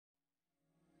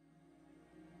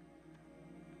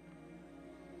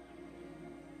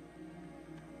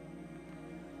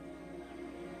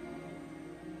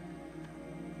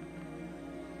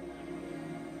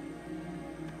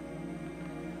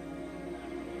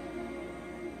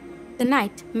The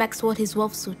night, Max wore his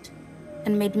wolf suit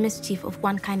and made mischief of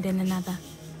one kind and another.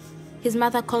 His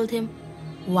mother called him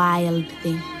Wild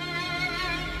Thing.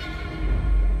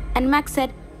 And Max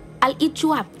said, "I'll eat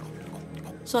you up."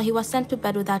 So he was sent to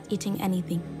bed without eating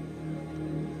anything.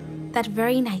 That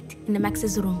very night, in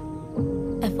Max's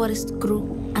room, a forest grew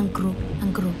and grew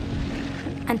and grew,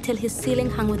 until his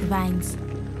ceiling hung with vines,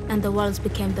 and the walls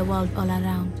became the world all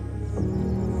around.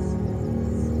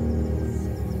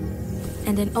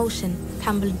 And an ocean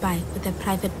tumbled by with a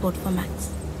private boat for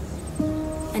Max.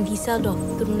 And he sailed off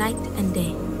through night and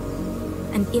day,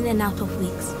 and in and out of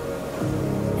weeks,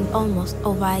 and almost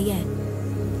over a year,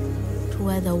 to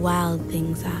where the wild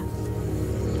things are.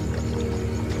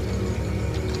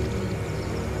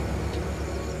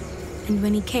 And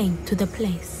when he came to the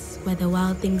place where the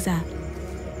wild things are,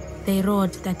 they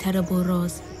roared their terrible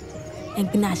roars,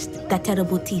 and gnashed their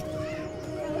terrible teeth,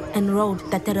 and rolled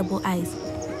their terrible eyes,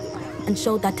 and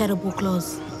showed their terrible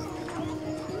claws,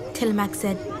 till Max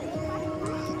said,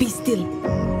 "Be still,"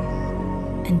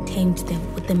 and tamed them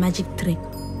with the magic trick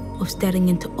of staring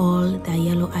into all their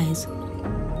yellow eyes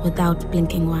without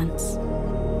blinking once.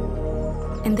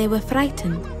 And they were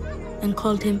frightened and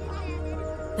called him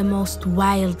the most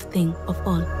wild thing of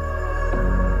all,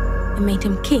 and made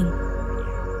him king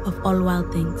of all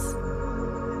wild things.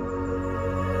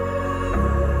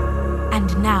 "And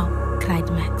now,"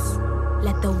 cried Max,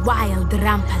 "let the wild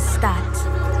rampage start."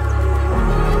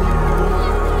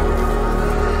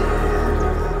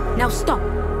 "Now stop,"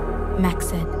 Max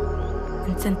said,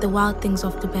 and sent the wild things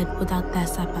off to bed without their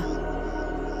supper.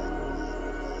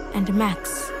 And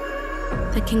Max,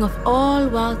 the king of all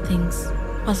wild things,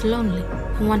 was lonely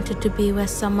and wanted to be where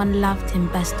someone loved him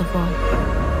best of all.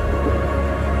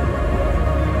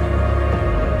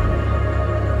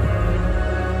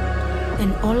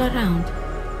 And all around,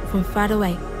 from far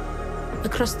away,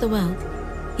 across the world,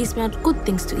 he smelled good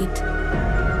things to eat.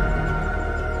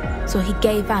 So he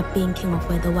gave up being king of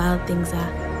where the wild things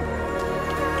are.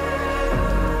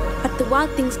 But the wild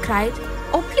things cried,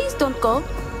 "Oh, please don't go.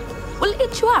 We'll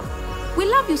eat you up. We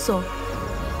love you so."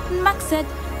 And Max said,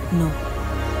 "No."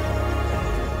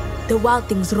 The wild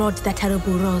things roared their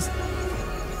terrible roars,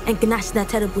 and gnashed their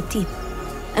terrible teeth,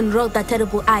 and rolled their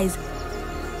terrible eyes,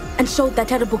 and showed their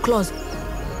terrible claws.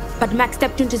 But Max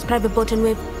stepped into his private boat and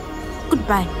waved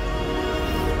goodbye,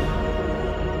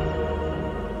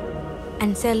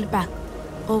 and sailed back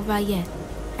over a year,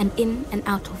 and in and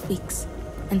out of weeks,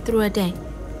 and through a day,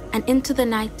 and into the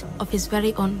night of his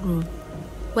very own room,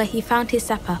 where he found his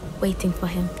supper waiting for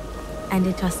him, and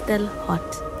it was still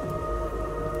hot.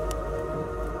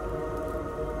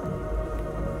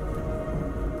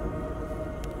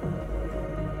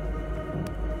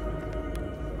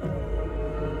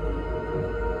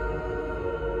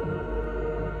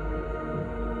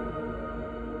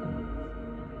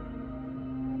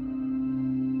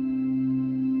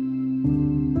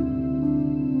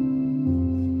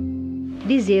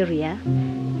 This area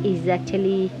is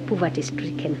actually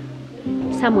poverty-stricken.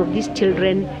 Some of these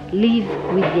children live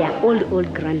with their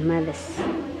old grandmothers.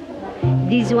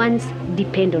 These ones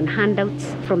depend on handouts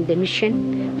from the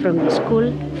mission, from the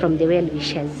school, from the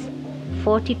well-wishers.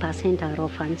 40% are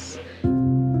orphans.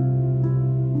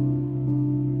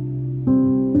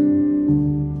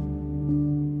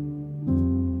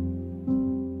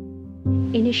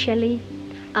 Initially,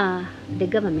 the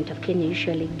government of Kenya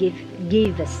usually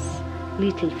gave us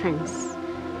little funds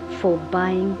for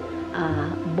buying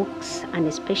books, and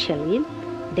especially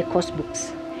the course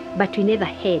books. But we never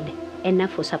had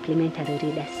enough for supplementary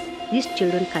readers. These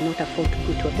children cannot afford to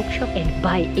go to a bookshop and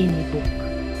buy any book.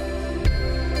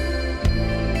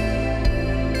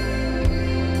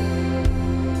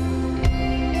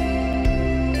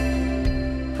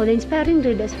 For the inspiring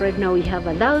readers right now, we have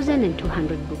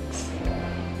 1,200 books,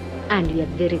 and we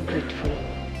are very grateful.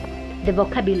 The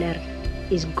vocabulary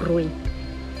is growing.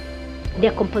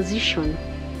 Their composition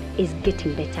is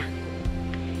getting better.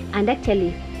 And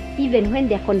actually, even when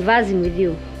they're conversing with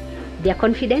you, they're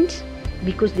confident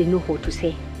because they know what to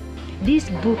say. These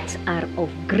books are of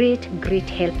great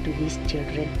help to these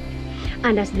children.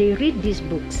 And as they read these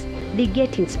books, they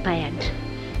get inspired.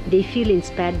 They feel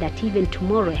inspired that even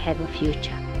tomorrow I have a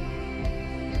future.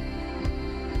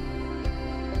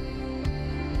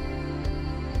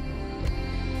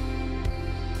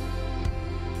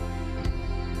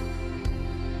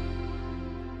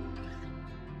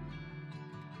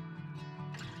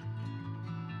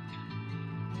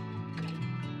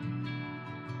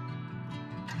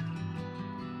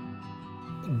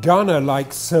 Ghana,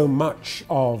 like so much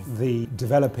of the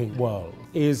developing world,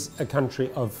 is a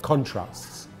country of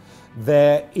contrasts.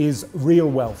 There is real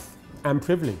wealth and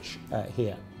privilege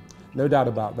here. no doubt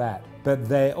about that. But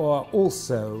there are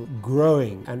also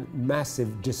growing and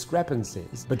massive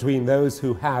discrepancies between those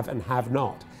who have and have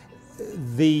not.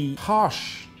 The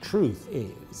harsh truth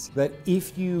is that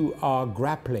if you are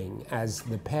grappling, as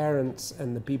the parents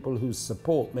and the people who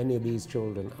support many of these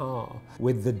children are,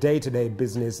 with the day-to-day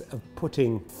business of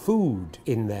putting food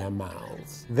in their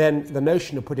mouths, then the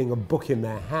notion of putting a book in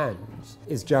their hands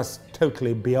is just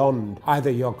totally beyond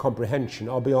either your comprehension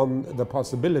or beyond the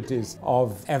possibilities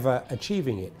of ever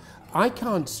achieving it. I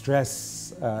can't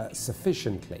stress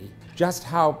sufficiently just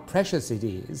how precious it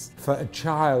is for a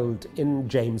child in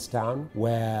Jamestown,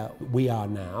 where we are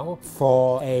now,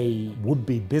 for a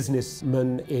would-be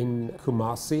businessman in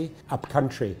Kumasi,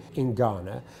 upcountry in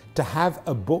Ghana, to have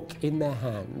a book in their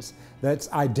hands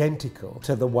that's identical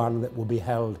to the one that will be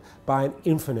held by an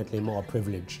infinitely more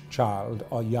privileged child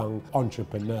or young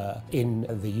entrepreneur in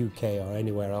the UK or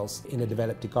anywhere else in a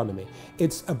developed economy.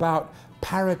 It's about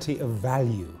parity of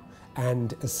value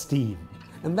and esteem.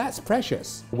 And that's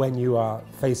precious when you are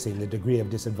facing the degree of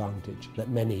disadvantage that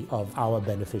many of our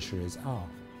beneficiaries are.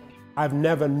 I've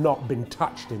never not been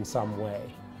touched in some way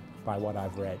by what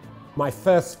I've read. My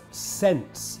first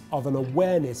sense of an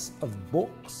awareness of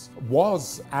books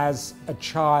was as a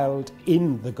child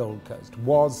in the Gold Coast,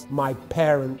 was my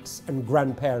parents and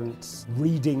grandparents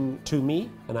reading to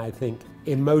me, and I think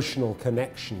emotional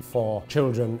connection for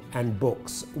children and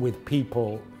books with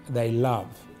people they love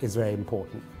is very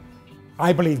important.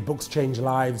 I believe books change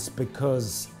lives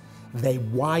because they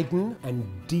widen and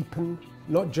deepen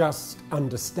not just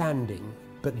understanding,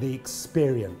 but the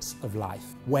experience of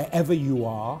life. Wherever you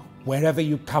are, wherever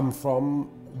you come from,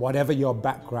 whatever your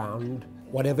background,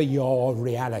 whatever your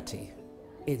reality,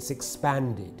 it's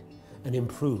expanded and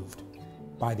improved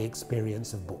by the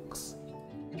experience of books.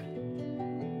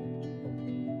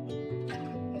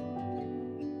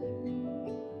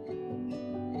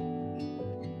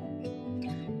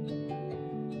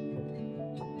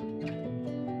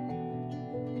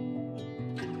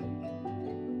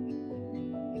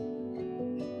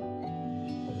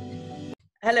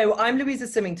 Hello, I'm Louisa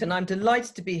Symington. I'm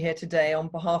delighted to be here today on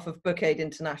behalf of BookAid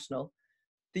International,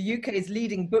 the UK's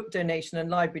leading book donation and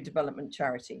library development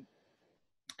charity.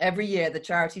 Every year, the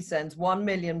charity sends 1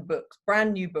 million books,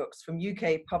 brand new books from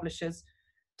UK publishers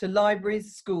to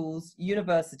libraries, schools,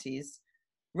 universities,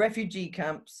 refugee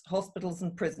camps, hospitals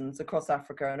and prisons across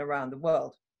Africa and around the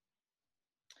world.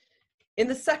 In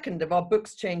the second of our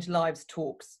Books Change Lives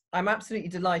talks, I'm absolutely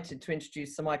delighted to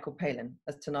introduce Sir Michael Palin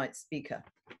as tonight's speaker.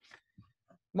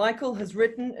 Michael has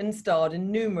written and starred in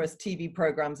numerous TV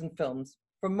programs and films,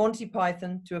 from Monty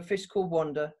Python to A Fish Called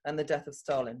Wanda and The Death of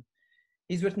Stalin.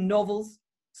 He's written novels,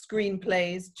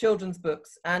 screenplays, children's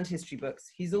books, and history books.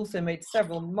 He's also made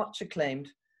several much acclaimed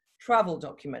travel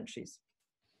documentaries.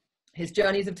 His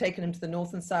journeys have taken him to the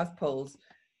North and South Poles,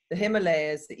 the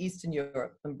Himalayas, the Eastern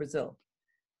Europe, and Brazil.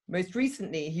 Most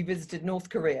recently, he visited North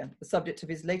Korea, the subject of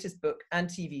his latest book and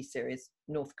TV series,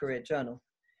 North Korea Journal.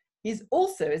 He's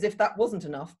also, as if that wasn't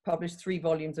enough, published 3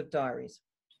 volumes of diaries.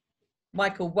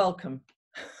 Michael, welcome.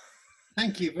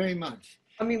 Thank you very much.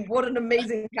 I mean, what an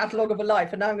amazing catalogue of a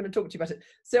life, and now I'm going to talk to you about it.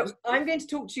 So I'm going to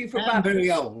talk to you for about... I'm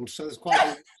very old, so there's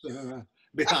quite a lot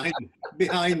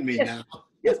behind me now.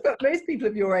 Yes, but most people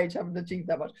of your age haven't achieved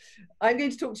that much. I'm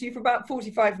going to talk to you for about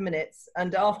 45 minutes,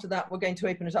 and after that, we're going to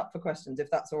open it up for questions,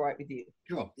 if that's all right with you.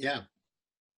 Sure, yeah.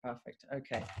 Perfect,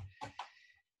 okay.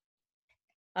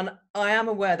 And I am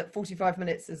aware that 45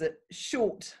 minutes is a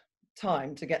short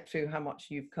time to get through how much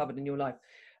you've covered in your life.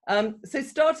 So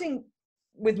starting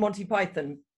with Monty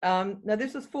Python, now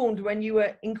this was formed when you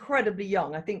were incredibly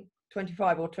young, I think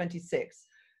 25 or 26,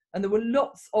 and there were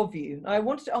lots of you. I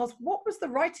wanted to ask, what was the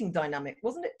writing dynamic?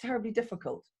 Wasn't it terribly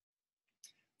difficult?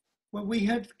 Well, we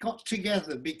had got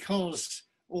together because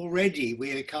already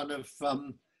we had kind of,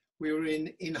 we were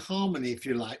in harmony, if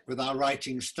you like, with our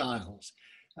writing styles.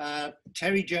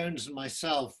 Terry Jones and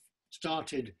myself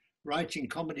started writing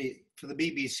comedy for the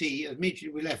BBC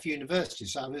immediately we left university.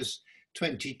 So I was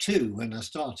 22 when I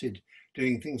started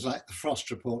doing things like The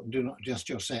Frost Report and Do Not Adjust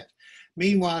Your Set.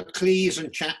 Meanwhile, Cleese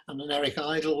and Chapman and Eric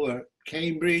Idle were at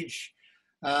Cambridge,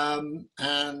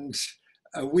 and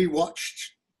we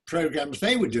watched programs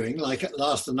they were doing, like At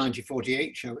Last, the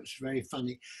 1948 show, which was very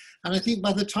funny. And I think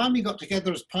by the time we got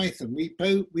together as Python,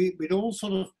 we'd all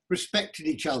sort of respected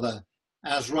each other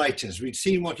as writers. We'd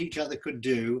seen what each other could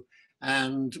do,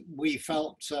 and we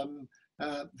felt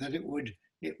that it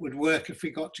would work if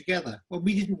we got together. Well,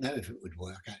 we didn't know if it would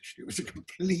work, actually. It was a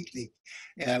complete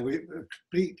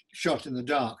shot in the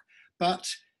dark. But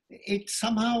it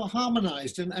somehow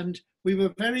harmonized, and we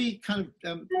were very kind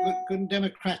of good and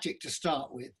democratic to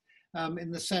start with,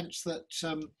 in the sense that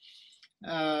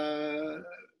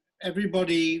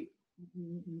everybody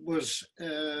was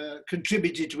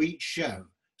contributed to each show.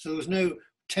 So there was no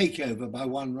takeover by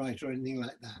one writer or anything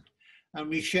like that. And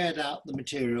we shared out the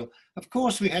material. Of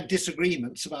course, we had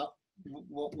disagreements about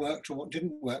what worked or what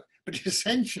didn't work, but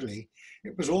essentially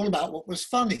it was all about what was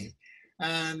funny.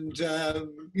 And,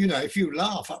 you know, if you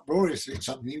laugh uproariously at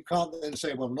something, you can't then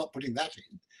say, well, I'm not putting that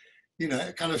in. You know,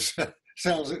 it kind of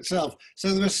sells itself.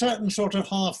 So there were certain sort of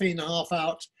half in, half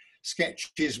out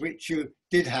sketches which you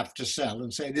did have to sell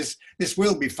and say, this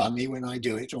will be funny when I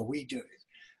do it or we do it.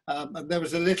 And there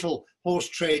was a little horse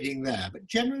trading there, but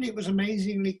generally it was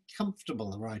amazingly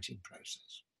comfortable, the writing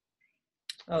process.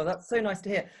 Oh, that's so nice to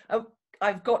hear.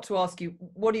 I've got to ask you,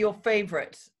 what are your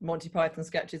favourite Monty Python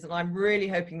sketches? And I'm really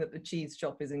hoping that the cheese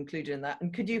shop is included in that.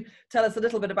 And could you tell us a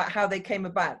little bit about how they came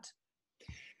about?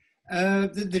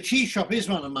 The cheese shop is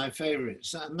one of my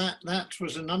favourites, and that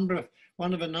was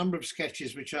one of a number of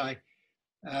sketches which I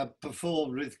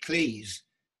performed with Cleese,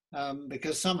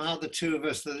 because somehow the two of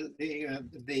us, the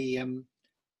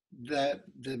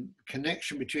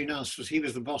connection between us was he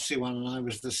was the bossy one and I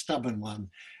was the stubborn one,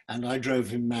 and I drove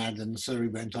him mad, and so we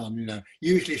went on, you know,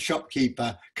 usually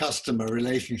shopkeeper customer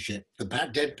relationship. The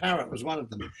dead parrot was one of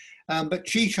them, but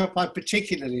cheese shop I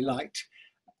particularly liked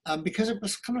because it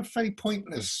was kind of very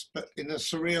pointless, but in a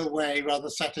surreal way rather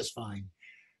satisfying,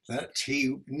 that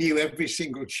he knew every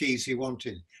single cheese he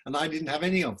wanted and I didn't have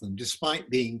any of them, despite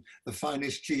being the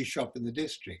finest cheese shop in the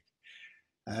district.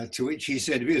 To which he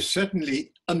said, we are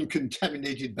certainly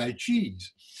uncontaminated by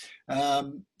cheese.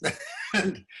 And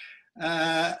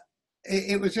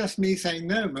it was just me saying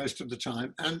no most of the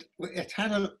time. And it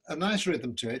had a nice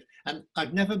rhythm to it. And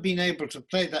I've never been able to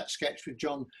play that sketch with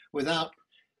John without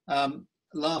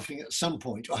laughing at some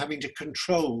point or having to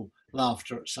control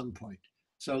laughter at some point.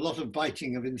 So a lot of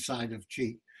biting of inside of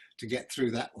cheek to get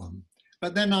through that one.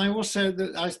 But then I also,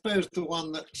 I suppose the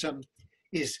one that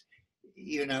is,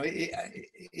 you know,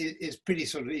 is pretty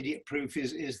sort of idiot proof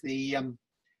is the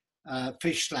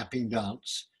fish slapping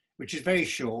dance, which is very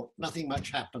short, nothing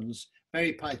much happens,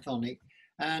 very Pythonic,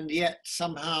 and yet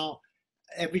somehow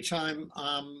every time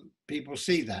people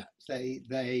see that,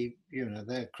 they you know,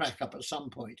 they crack up at some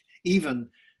point. Even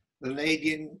the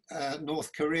lady in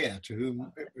North Korea to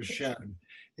whom it was shown,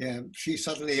 yeah, she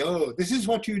suddenly, oh, this is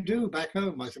what you do back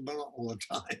home. I said, well, not all the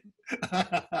time.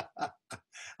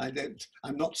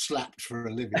 I'm not slapped for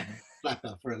a living,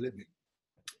 slapper for a living.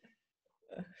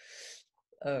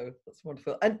 Oh, that's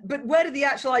wonderful. But where did the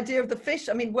actual idea of the fish,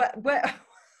 I mean, where?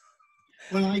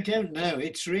 Well, I don't know.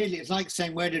 It's like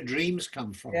saying, where do dreams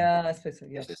come from? Yeah, I suppose so,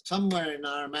 yeah. It's somewhere in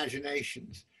our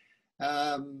imaginations,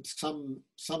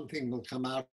 something will come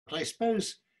out. I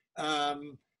suppose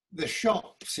the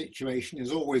shop situation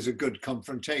is always a good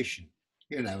confrontation,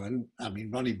 you know, and I mean,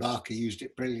 Ronnie Barker used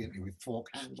it brilliantly with fork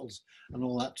handles and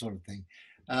all that sort of thing.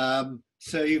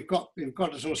 So you've got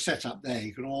a sort of setup there.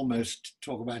 You can almost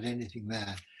talk about anything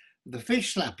there. The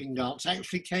fish slapping dance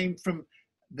actually came from,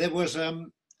 there was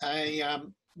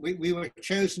we were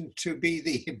chosen to be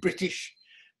the British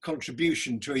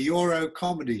contribution to a Euro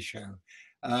comedy show,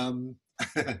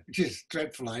 which is a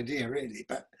dreadful idea really,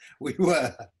 but we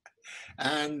were.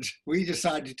 And we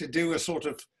decided to do a sort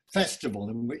of festival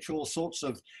in which all sorts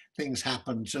of things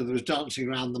happened. So there was dancing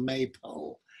around the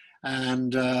maypole,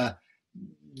 and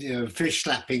you know, fish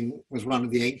slapping was one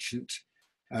of the ancient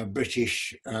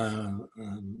British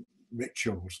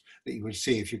rituals that you would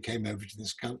see if you came over to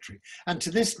this country. And to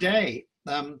this day,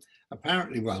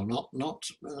 apparently, well, not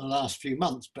in the last few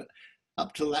months, but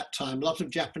up till that time, a lot of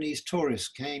Japanese tourists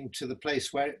came to the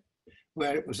place where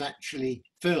it was actually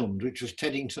filmed, which was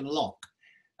Teddington Lock,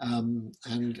 and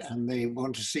they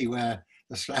want to see where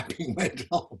the slapping went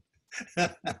on.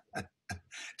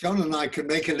 John and I could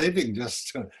make a living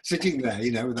just sitting there,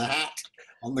 you know, with a hat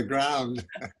on the ground.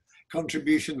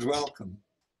 Contributions welcome.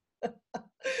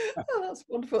 Oh, that's a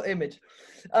wonderful image.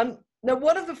 Now,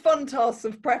 one of the fun tasks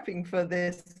of prepping for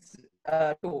this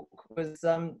talk was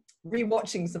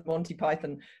rewatching some Monty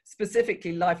Python,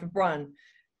 specifically Life of Brian.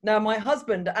 Now, my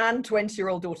husband and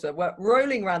 20-year-old daughter were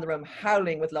rolling around the room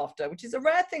howling with laughter, which is a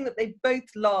rare thing that they both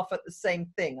laugh at the same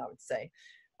thing, I would say.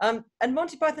 And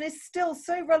Monty Python is still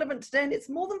so relevant today, and it's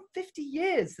more than 50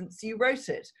 years since you wrote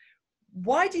it.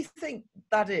 Why do you think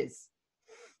that is?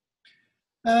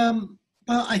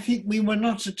 Well, I think we were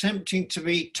not attempting to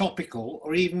be topical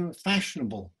or even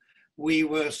fashionable. We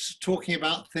were talking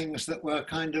about things that were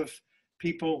kind of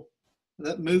people,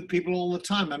 that moved people all the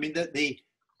time. I mean, that the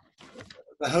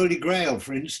Holy Grail,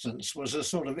 for instance, was a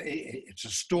sort of, it's a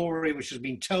story which has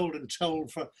been told and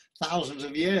told for thousands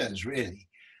of years, really.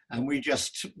 And we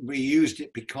used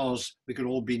it because we could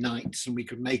all be knights and we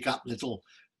could make up little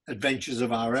adventures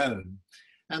of our own.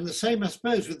 And the same, I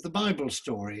suppose, with the Bible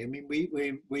story. I mean,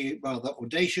 we rather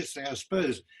audaciously, I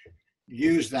suppose,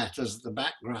 use that as the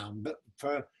background, but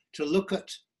to look at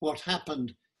what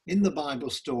happened in the Bible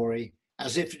story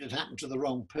as if it had happened to the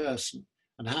wrong person,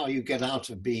 and how you get out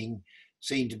of being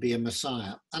seen to be a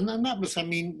Messiah. And then that was, I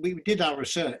mean, we did our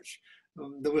research.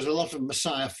 There was a lot of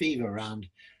Messiah fever around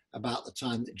about the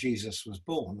time that Jesus was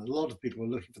born. A lot of people were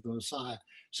looking for the Messiah.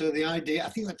 So the idea, I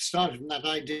think that started from that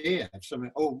idea of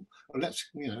something, oh, well, let's,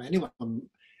 you know,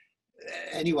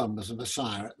 anyone was a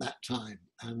Messiah at that time.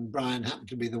 And Brian happened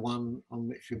to be the one on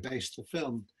which we based the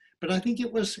film. But I think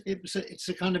it's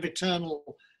a kind of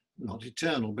eternal, not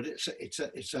eternal, but it's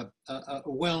a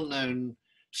well-known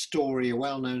story, a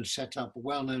well-known setup, a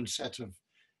well-known set of,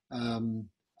 of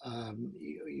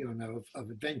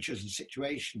adventures and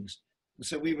situations. And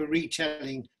so we were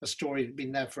retelling a story that had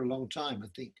been there for a long time, I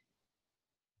think.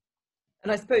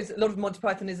 And I suppose a lot of Monty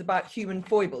Python is about human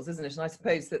foibles, isn't it? And I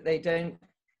suppose that they don't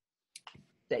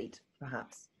date,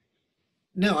 perhaps.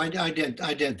 No, I don't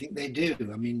think they do.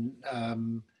 I mean,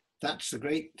 that's the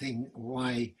great thing.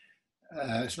 Why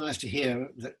it's nice to hear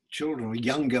that children or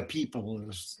younger people,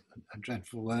 is a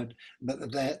dreadful word, but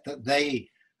that they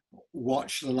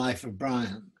watch the life of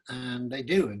Brian, and they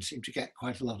do, and seem to get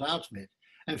quite a lot out of it.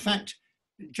 In fact,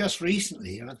 just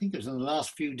recently, I think it was in the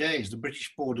last few days, the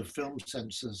British Board of Film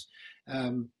Censors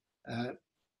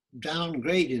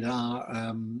downgraded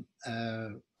our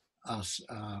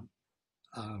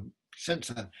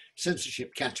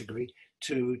censorship category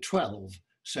to 12.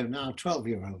 So now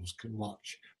 12-year-olds can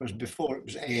watch, whereas before it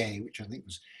was AA, which I think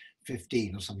was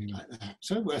 15 or something like that.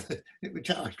 So which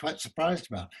I was quite surprised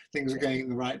about. Things are going in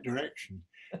the right direction.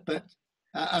 But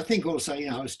I think also,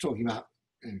 you know, I was talking about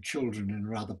children in a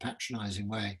rather patronizing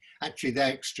way. Actually,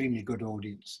 they're extremely good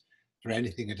audience for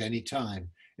anything at any time.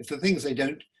 If the things they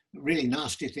don't, really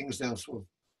nasty things, they'll sort of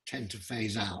tend to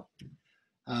phase out.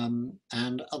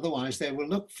 And otherwise they will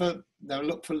look for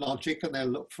logic, and they'll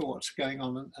look for what's going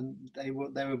on, and they were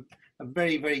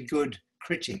very, very good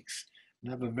critics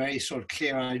and have a very sort of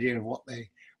clear idea of what they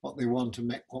want to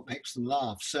make, what makes them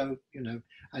laugh. So, you know,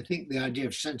 I think the idea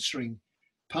of censoring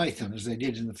Python, as they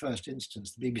did in the first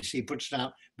instance, the BBC puts it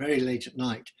out very late at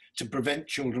night to prevent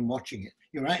children watching it.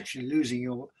 You're actually losing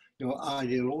your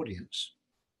ideal audience.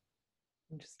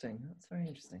 Interesting. That's very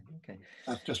interesting. Okay.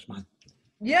 That's just mine.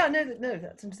 Yeah, no,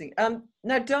 that's interesting.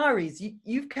 Now, diaries.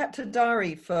 You've kept a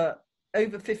diary for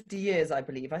over 50 years, I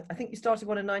believe. I think you started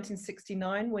one in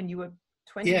 1969 when you were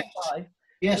 25.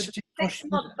 Yes. With a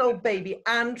 6-month-old baby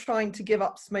and trying to give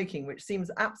up smoking, which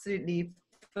seems absolutely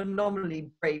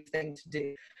phenomenally brave thing to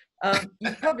do.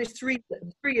 You published three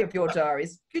of your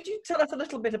diaries. Could you tell us a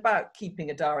little bit about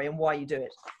keeping a diary and why you do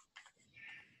it?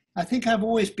 I think I've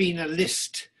always been a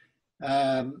list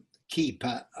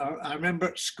keeper. I remember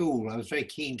at school I was very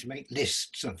keen to make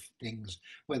lists of things,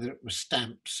 whether it was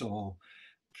stamps or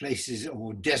places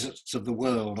or deserts of the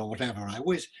world or whatever. I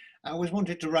always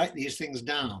wanted to write these things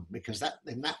down, because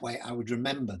in that way I would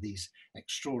remember these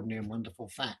extraordinary and wonderful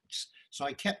facts. So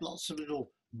I kept lots of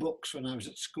little books when I was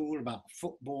at school about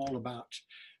football, about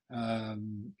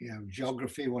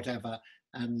geography, whatever,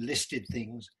 and listed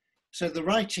things. So the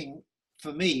writing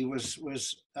for me was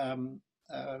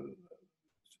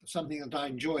something that I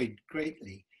enjoyed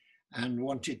greatly, and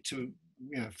wanted to,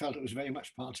 felt it was very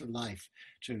much part of life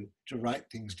to write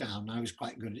things down. I was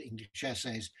quite good at English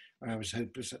essays, where I was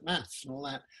hopeless at maths and all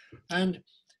that. And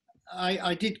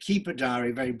I did keep a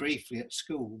diary very briefly at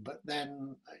school, but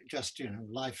then just,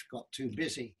 life got too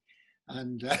busy.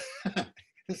 And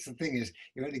that's the thing, is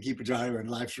you only keep a diary when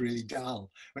life's really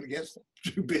dull. When it gets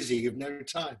too busy, you have no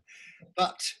time.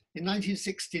 But in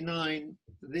 1969,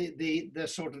 the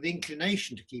sort of the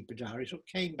inclination to keep a diary sort of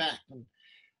came back, and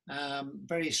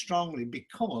very strongly,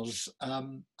 because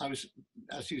I was,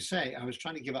 as you say, I was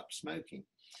trying to give up smoking,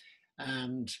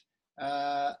 and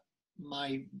our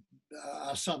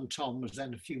son Tom was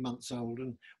then a few months old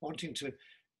and wanting to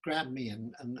grab me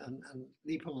and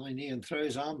leap on my knee and throw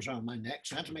his arms around my neck.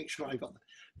 So I had to make sure I got the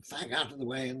fag out of the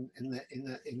way in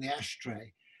the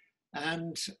ashtray.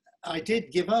 And I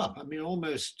did give up. I mean,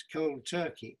 almost cold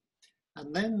turkey.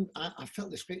 And then I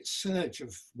felt this great surge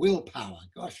of willpower.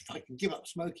 Gosh, if I can give up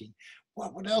smoking,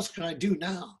 what else can I do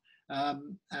now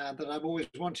that I've always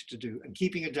wanted to do? And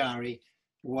keeping a diary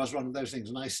was one of those things.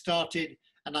 And I started,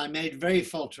 and I made very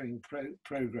faltering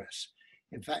progress.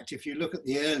 In fact, if you look at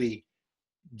the early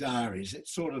diaries,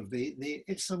 it's sort of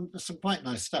it's some quite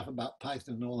nice stuff about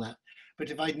Python and all that.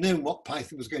 But if I'd known what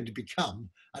Python was going to become,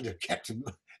 I'd have kept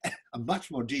a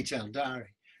much more detailed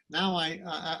diary. now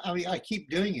I keep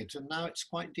doing it, and now it's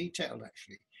quite detailed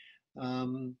actually.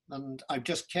 And I've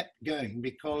just kept going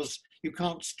because you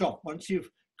can't stop. Once you've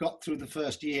got through the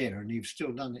first year and you've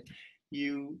still done it,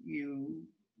 you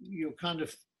kind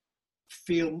of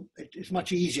feel it's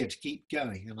much easier to keep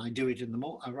going. And I do it in the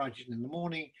morning. I write it in the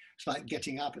morning. It's like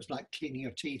getting up. It's like cleaning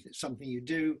your teeth. It's something you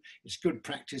do. It's good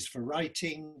practice for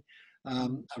writing. I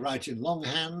write in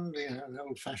longhand, you know, an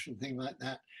old-fashioned thing like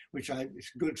that,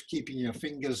 it's good for keeping your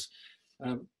fingers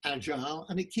agile,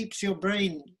 and it keeps your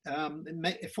brain.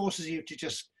 It forces you to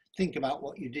just think about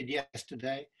what you did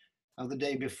yesterday or the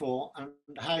day before and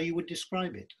how you would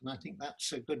describe it. And I think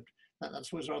that's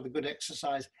was rather good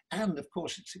exercise. And of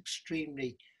course, it's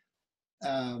extremely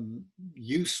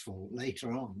useful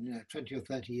later on. You know, 20 or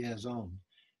 30 years on,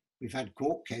 we've had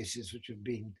court cases which have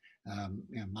been,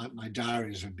 you know, my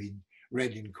diaries have been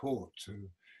read in court to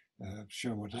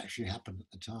show what actually happened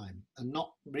at the time. And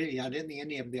not really, I don't think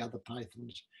any of the other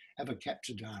pythons ever kept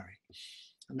a diary.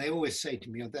 And they always say to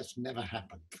me, oh, that's never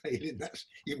happened.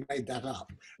 You made that up.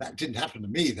 That didn't happen to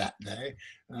me that day.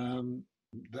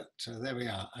 But there we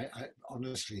are. I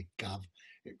honestly, Gov,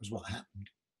 it was what happened.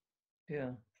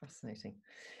 Yeah, fascinating.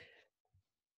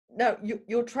 Now,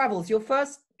 your travels, your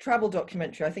first travel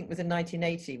documentary, I think, was in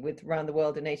 1980 with Round the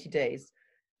World in 80 Days.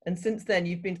 And since then,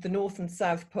 you've been to the North and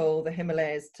South Pole, the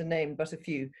Himalayas, to name but a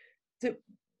few. So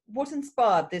what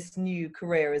inspired this new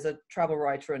career as a travel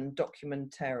writer and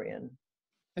documentarian?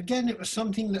 Again, it was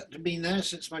something that had been there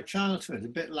since my childhood, a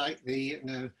bit like the, you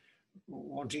know,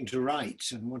 wanting to write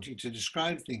and wanting to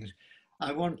describe things.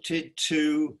 I wanted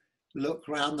to look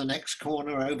round the next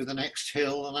corner, over the next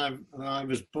hill, and I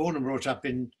was born and brought up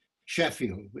in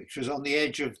Sheffield, which was on the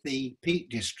edge of the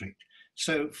Peak District.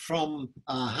 So from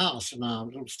our house and our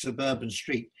little suburban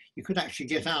street, you could actually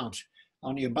get out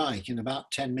on your bike in about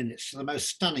 10 minutes to the most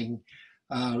stunning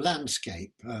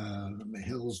landscape,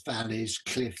 hills, valleys,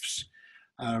 cliffs,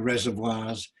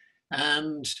 reservoirs.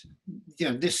 And you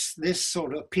know, this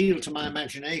sort of appealed to my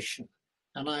imagination.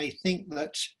 And I think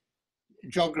that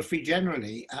geography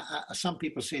generally, some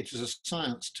people see it as a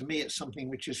science. To me, it's something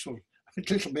which is sort of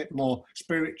a little bit more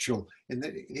spiritual in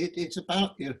that it's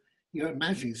about you're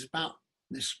imagining, it's about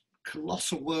this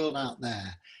colossal world out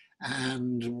there,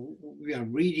 and you know,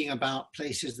 reading about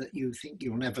places that you think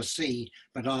you'll never see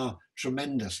but are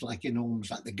tremendous, like enormous,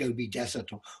 like the Gobi Desert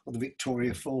or the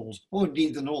Victoria Falls, or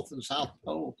indeed the North and South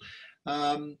Pole.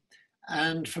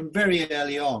 And from very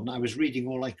early on, I was reading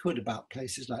all I could about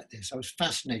places like this. I was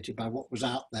fascinated by what was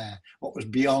out there, what was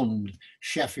beyond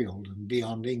Sheffield and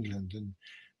beyond England and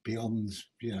beyond,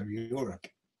 you know, Europe.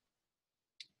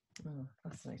 Oh,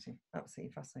 fascinating,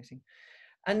 absolutely fascinating.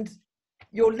 And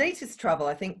your latest travel,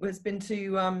 I think, has been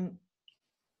to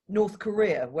North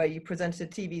Korea, where you presented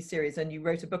a TV series and you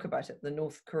wrote a book about it, the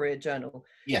North Korea Journal.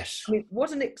 Yes. I mean,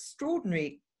 what an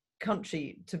extraordinary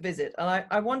country to visit. And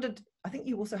I wondered, I think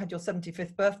you also had your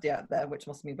 75th birthday out there, which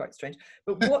must have been quite strange.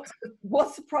 But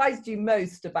what surprised you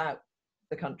most about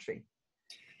the country?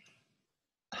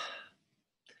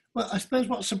 Well, I suppose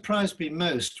what surprised me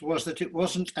most was that it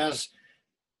wasn't as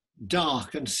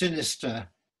dark and sinister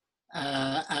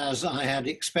as I had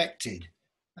expected.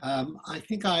 I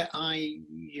think I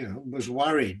you know, was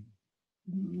worried,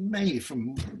 mainly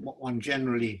from what one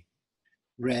generally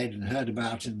read and heard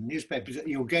about in the newspapers, that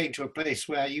you're going to a place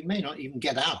where you may not even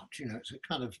get out. You know,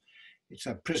 it's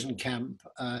a prison camp.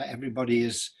 Everybody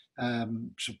is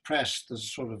suppressed.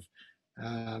 There's sort of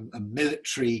a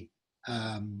military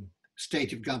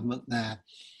state of government there.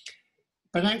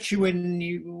 But actually, when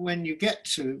you get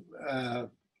to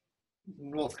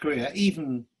North Korea,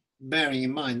 even bearing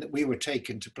in mind that we were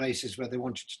taken to places where they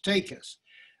wanted to take us,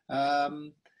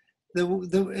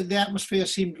 the atmosphere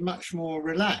seemed much more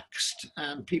relaxed,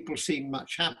 and people seemed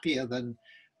much happier than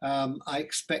I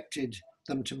expected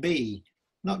them to be.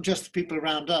 Not just the people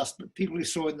around us, but people we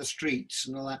saw in the streets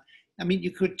and all that. I mean,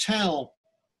 you could tell,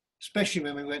 especially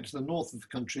when we went to the north of the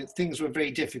country, that things were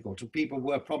very difficult and people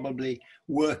were probably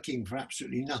working for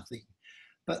absolutely nothing.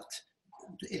 But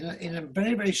in a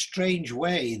very, very strange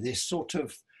way, this sort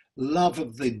of love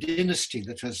of the dynasty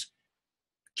that has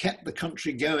kept the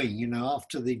country going, you know,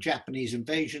 after the Japanese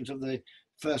invasions of the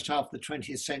first half of the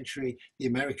 20th century, the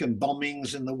American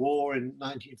bombings and the war in the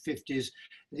 1950s,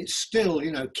 it's still,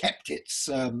 you know, kept its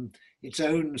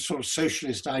own sort of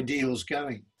socialist ideals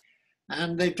going.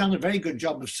 And they've done a very good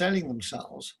job of selling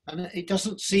themselves. And it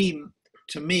doesn't seem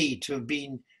to me to have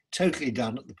been totally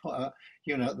done at the,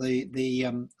 you know,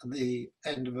 the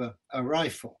end of a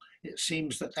rifle. It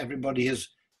seems that everybody has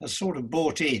sort of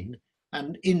bought in,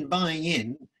 and in buying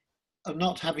in, are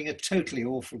not having a totally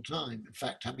awful time. In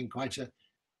fact, having quite a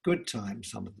good time,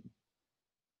 some of them.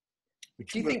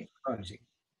 which Do you was think surprising.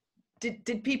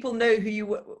 did people know who you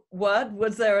were?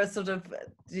 Was there a sort of,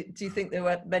 do you think there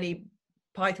were many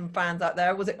Python fans out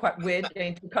there? Was it quite weird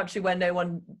going to a country where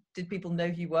did people know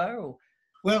who you were? Or?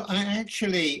 Well, I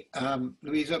actually,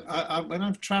 Louisa, when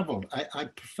I've travelled, I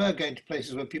prefer going to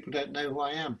places where people don't know who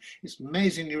I am. It's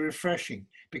amazingly refreshing,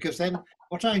 because then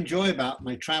what I enjoy about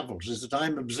my travels is that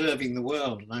I'm observing the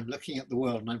world and I'm looking at the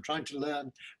world and I'm trying to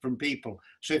learn from people.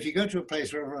 So if you go to a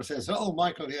place where everyone says, "Oh,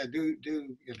 Michael, yeah, do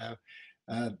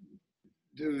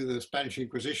the Spanish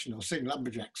Inquisition or sing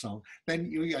lumberjack song," then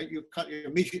you're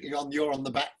immediately you're on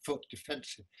the back foot,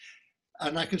 defensive.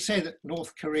 And I can say that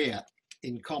North Korea,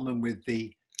 in common with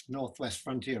the northwest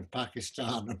frontier of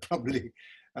Pakistan, are probably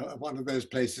one of those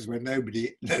places where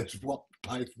nobody knows what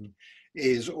Python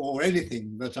is or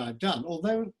anything that I've done.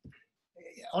 Although,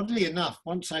 oddly enough,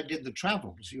 once I did the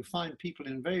travels, you find people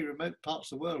in very remote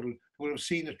parts of the world who will have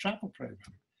seen a travel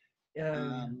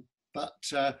program.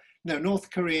 But no, North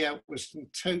Korea was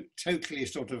totally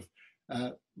sort of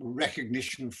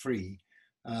recognition free.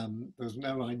 There was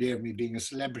no idea of me being a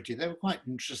celebrity. They were quite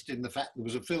interested in the fact there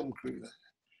was a film crew there,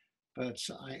 but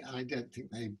I don't think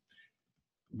they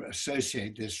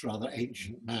associate this rather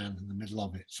ancient man in the middle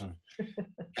of it sort of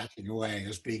chatting away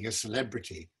as being a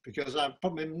celebrity, because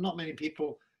probably not many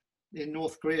people in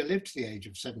North Korea lived to the age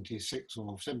of 76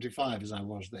 or 75 as I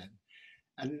was then.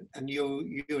 And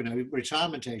you know,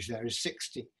 retirement age there is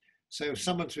 60. So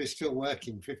someone to be still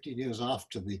working 15 years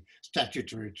after the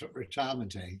statutory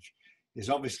retirement age is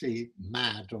obviously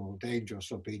mad or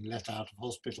dangerous or being let out of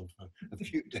hospital for a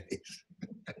few days.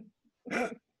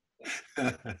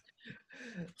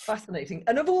 Fascinating.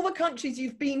 And of all the countries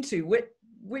you've been to,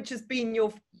 which has been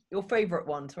your favourite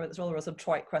one? Sorry, that's rather a sort of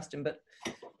trite question, but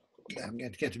I'm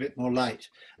going to get a bit more light.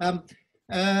 Well,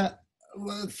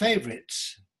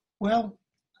 favourites. Well,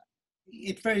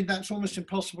 that's almost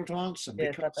impossible to answer,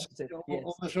 because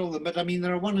almost all of them. But I mean,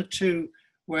 there are one or two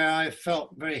where I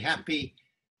felt very happy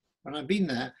when I've been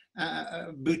there.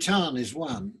 Bhutan is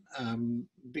one,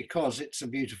 because it's a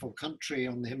beautiful country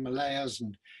on the Himalayas,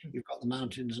 and you've got the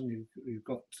mountains, and you've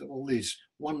got all these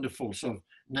wonderful sort of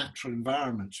natural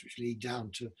environments which lead down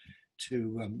to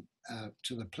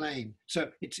the plain.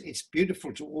 So it's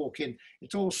beautiful to walk in.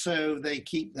 It's also, they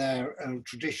keep their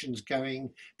traditions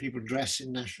going. People dress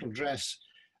in national dress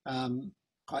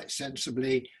quite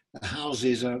sensibly. The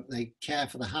houses they care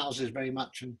for the houses very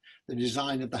much, and the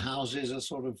design of the houses are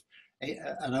sort of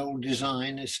an old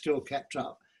design, is still kept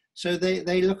up. So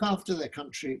they look after their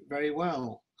country very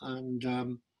well. And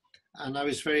I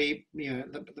was very,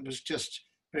 it was just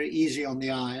very easy on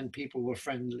the eye, and people were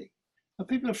friendly.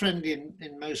 People are friendly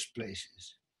in most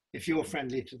places. If you're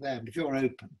friendly to them, if you're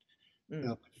open,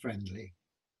 they'll be friendly.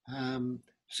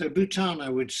 So Bhutan, I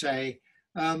would say.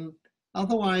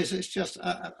 Otherwise, it's just,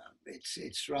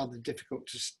 it's rather difficult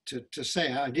to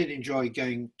say. I did enjoy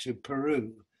going to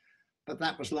Peru, but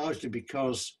that was largely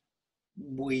because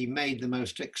we made the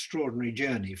most extraordinary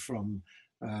journey from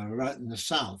right in the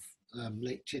south,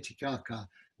 Lake Titicaca,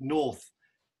 north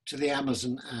to the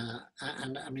Amazon,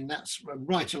 and I mean that's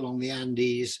right along the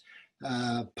Andes,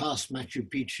 past Machu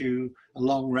Picchu,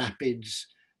 along rapids,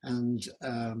 and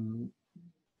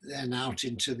then out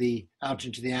into the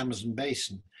Amazon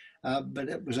basin. But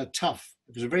it was a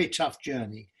very tough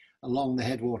journey along the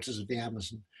headwaters of the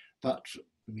Amazon. But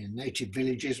I mean, native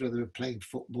villages where they were playing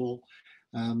football.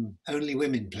 Only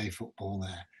women play football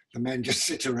there. The men just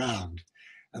sit around.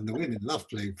 And the women love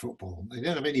playing football. They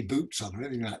don't have any boots on or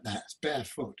anything like that. It's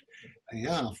barefoot. They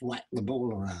half whack the ball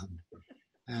around.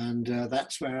 And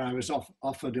that's where I was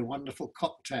offered a wonderful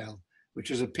cocktail, which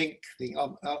was a pink thing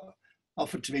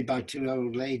offered to me by two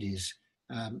old ladies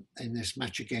in this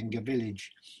Machugenga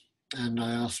village. And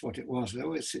I asked what it was.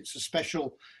 Oh, it's a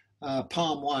special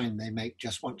palm wine they make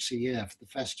just once a year for the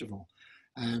festival.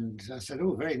 And I said,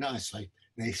 oh, very nice.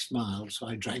 They smiled, so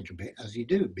I drank a bit, as you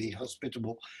do, be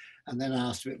hospitable. And then I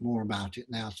asked a bit more about it,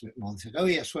 and they asked a bit more, and said, oh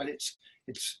yes, well, it's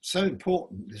so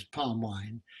important, this palm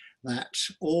wine, that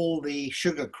all the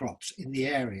sugar crops in the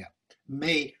area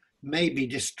may be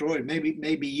destroyed, may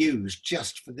be used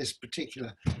just for this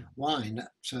particular wine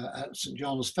at St.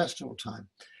 John's festival time.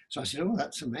 So I said, oh,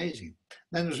 that's amazing.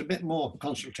 Then there was a bit more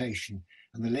consultation,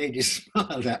 and the lady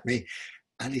smiled at me,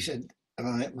 and he said,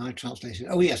 my translation,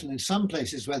 oh yes, and in some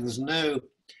places where there's no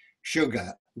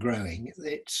sugar growing,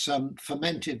 it's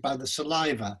fermented by the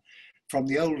saliva from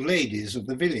the old ladies of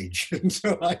the village. And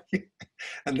so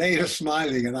and they were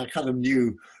smiling, and I kind of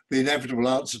knew the inevitable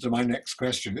answer to my next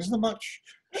question. Is there much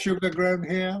sugar grown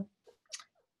here?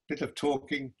 Bit of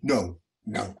talking. No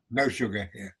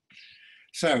sugar here.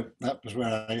 So that was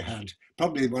where I had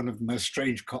probably one of the most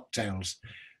strange cocktails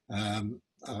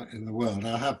in the world.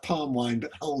 I'll have palm wine,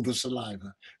 but hold the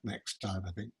saliva next time,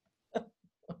 I think.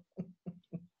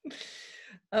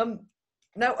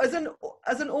 Now, as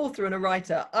an author and a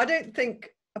writer, I don't think,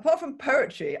 apart from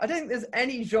poetry, I don't think there's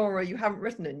any genre you haven't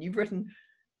written in. You've written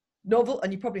novel,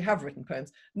 and you probably have written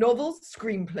poems, novels,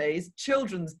 screenplays,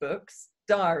 children's books,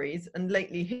 diaries, and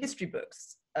lately history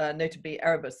books, notably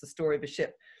Erebus, the story of a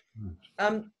ship.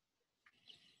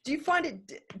 Do you find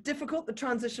it difficult, the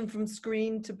transition from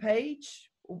screen to page?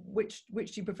 Which do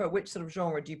you prefer? Which sort of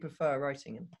genre do you prefer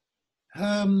writing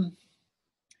in?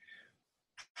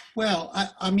 Well,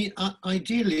 I mean,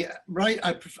 ideally,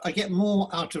 I get more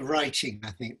out of writing,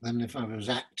 I think, than if I was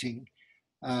acting.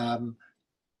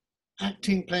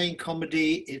 Acting, playing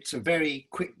comedy, it's a very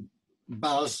quick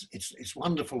buzz. It's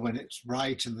wonderful when it's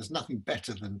right, and there's nothing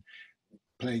better than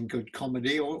playing good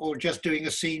comedy, or just doing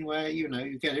a scene where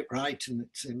you get it right and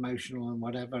it's emotional and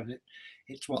whatever, and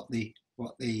it's what the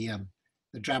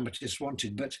dramatist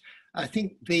wanted. But I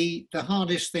think the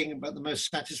hardest thing, but the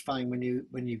most satisfying when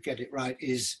you get it right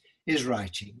is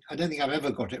writing. I don't think I've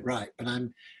ever got it right, but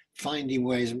I'm finding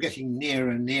ways. I'm getting nearer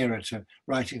and nearer to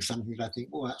writing something that I think,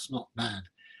 oh, that's not bad.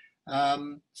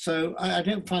 So I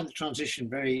don't find the transition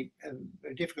very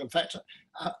difficult. In fact,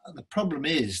 the problem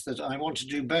is that I want to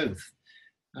do both.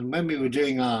 And when we were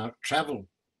doing our travel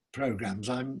programs,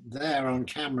 I'm there on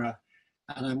camera,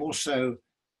 and I'm also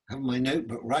having my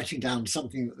notebook writing down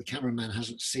something that the cameraman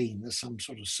hasn't seen. There's some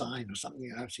sort of sign or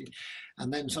something I've seen.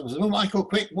 And then someone says, oh, Michael,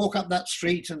 quick, walk up that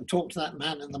street and talk to that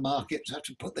man in the market. So I have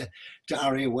to put the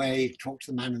diary away, talk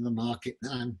to the man in the market.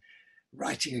 Then I'm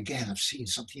writing again. I've seen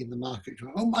something in the market.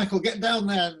 Oh, Michael, get down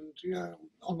there and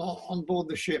on board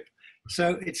the ship.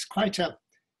 So it's quite a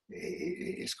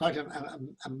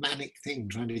manic thing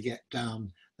trying to get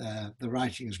down the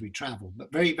writing as we travel,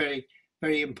 but very, very,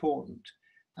 very important.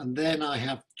 And then I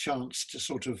have chance to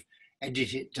sort of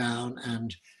edit it down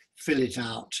and fill it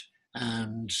out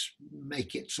and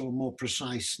make it sort of more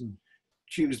precise and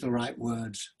choose the right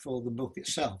words for the book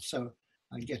itself. So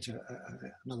I get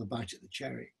another bite at the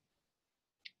cherry.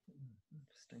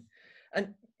 Interesting.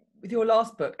 And with your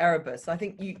last book, Erebus, I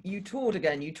think you toured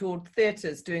again. You toured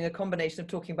theatres, doing a combination of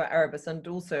talking about Erebus and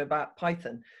also about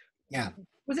Python. Yeah.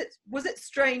 Was it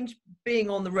strange being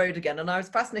on the road again? And I was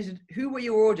fascinated. Who were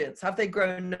your audience? Have they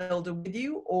grown older with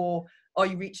you, or are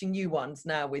you reaching new ones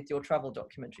now with your travel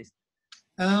documentaries?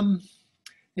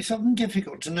 It's often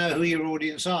difficult to know who your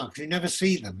audience are because you never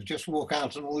see them. You just walk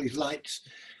out on all these lights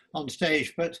on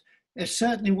stage. But it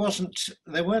certainly wasn't.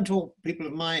 They weren't all people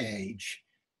of my age.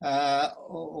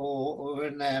 Or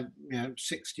in their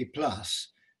 60 plus.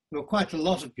 There were quite a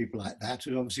lot of people like that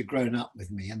who'd obviously grown up with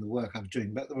me and the work I was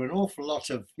doing, but there were an awful lot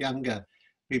of younger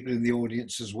people in the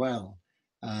audience as well,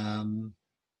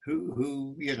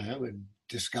 who had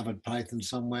discovered Python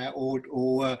somewhere or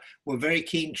were very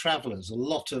keen travellers. A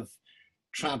lot of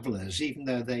travellers, even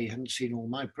though they hadn't seen all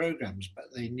my programs, but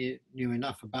they knew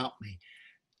enough about me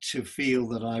to feel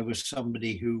that I was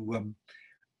somebody who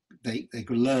they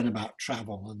could learn about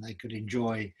travel and they could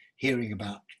enjoy hearing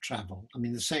about travel. I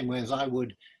mean, the same way as I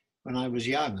would when I was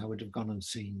young, I would have gone and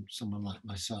seen someone like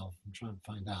myself and try and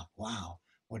find out, wow,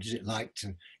 what is it like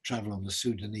to travel on the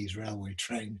Sudanese railway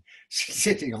train,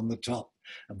 sitting on the top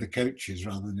of the coaches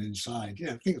rather than inside,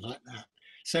 things like that.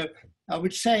 So I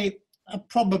would say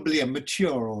probably a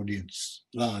mature audience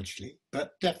largely,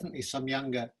 but definitely some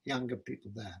younger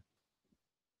people there.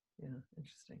 Yeah,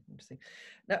 interesting.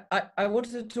 Now, I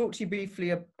wanted to talk to you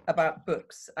briefly about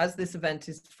books, as this event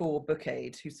is for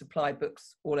Bookade, who supply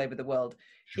books all over the world.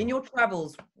 Sure. In your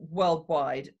travels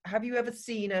worldwide, have you ever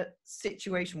seen a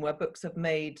situation where books have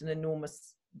made an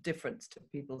enormous difference to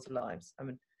people's lives? I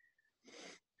mean,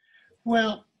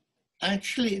 well,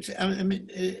 actually, it's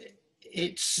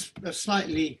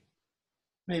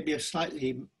maybe a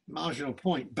slightly marginal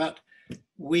point, but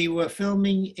we were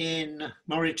filming in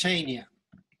Mauritania,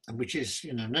 which is,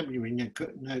 nobody really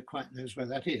quite knows where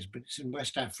that is, but it's in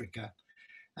West Africa,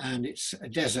 and it's a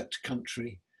desert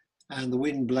country, and the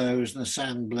wind blows and the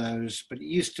sand blows, but it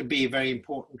used to be a very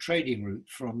important trading route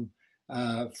from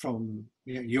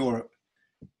Europe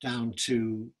down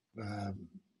to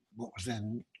what was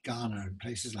then Ghana and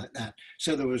places like that.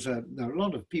 So there were a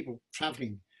lot of people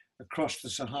traveling across the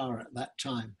Sahara at that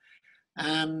time.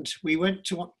 And we went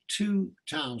to two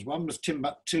towns. One was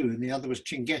Timbuktu and the other was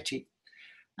Chinguetti.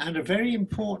 And a very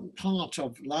important part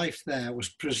of life there was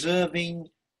preserving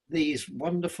these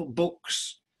wonderful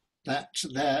books that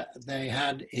they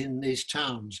had in these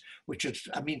towns, which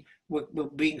were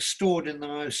being stored in the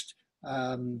most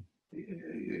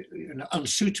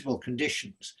unsuitable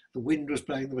conditions. The wind was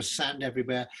blowing, there was sand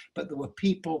everywhere, but there were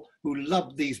people who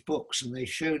loved these books, and they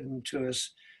showed them to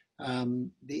us,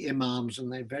 the imams,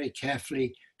 and they very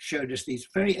carefully showed us these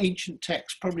very ancient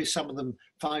texts, probably some of them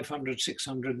 500,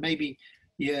 600, maybe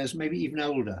years, maybe even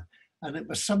older. And it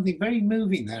was something very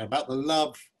moving there about the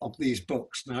love of these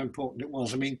books and how important it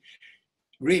was. I mean,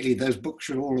 really, those books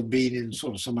should all have been in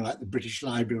sort of somewhere like the British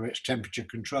Library, where it's temperature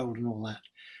controlled and all that.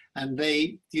 And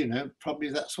they, you know, probably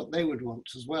that's what they would want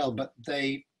as well. But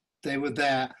they were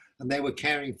there, and they were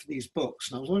caring for these books.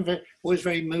 And I was always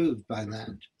very moved by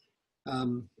that.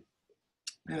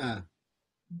 Yeah.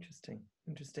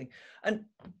 Interesting. And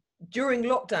during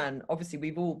lockdown, obviously,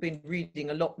 we've all been reading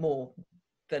a lot more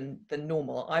than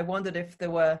normal. I wondered if there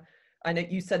were, I know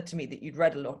you said to me that you'd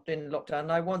read a lot in lockdown,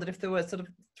 and I wondered if there were sort of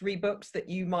 3 books that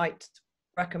you might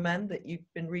recommend that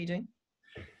you've been reading.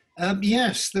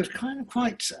 Yes, there's kind of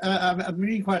quite, I'm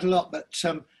reading quite a lot, but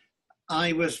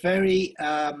I was very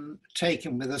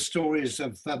taken with the stories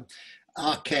of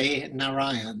R.K.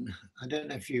 Narayan. I don't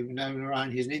know if you know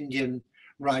Narayan, he's an Indian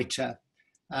writer,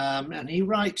 and he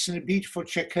writes in a beautiful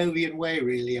Chekhovian way,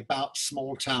 really, about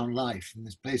small town life in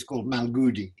this place called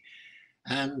Malgudi.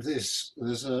 And there's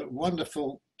a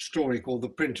wonderful story called The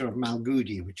Printer of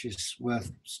Malgudi, which is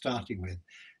worth starting with.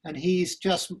 And he's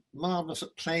just marvelous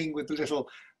at playing with the little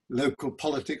local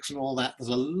politics and all that. There's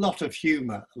a lot of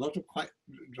humor, a lot of quite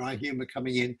dry humor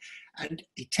coming in. And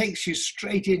it takes you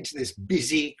straight into this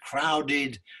busy,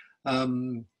 crowded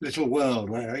little world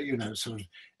where, you know, sort of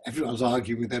everyone's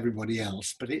arguing with everybody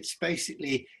else. But it's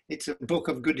basically, it's a book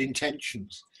of good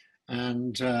intentions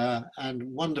and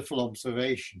wonderful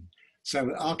observation.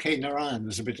 So R.K. Narayan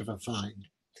was a bit of a find.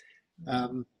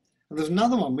 And there's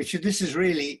another one, which this is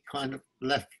really kind of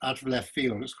out of left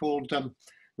field. It's called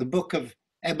The Book of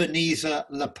Ebenezer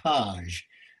Lepage,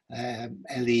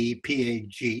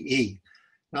 L-E-P-A-G-E.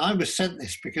 Now, I was sent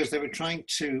this because they were trying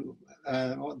to,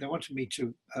 they wanted me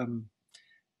to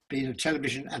be in a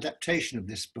television adaptation of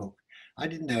this book. I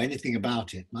didn't know anything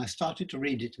about it, and I started to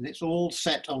read it, and it's all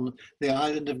set on the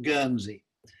island of Guernsey.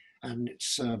 And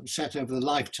it's set over the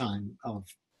lifetime of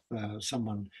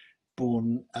someone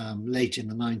born late in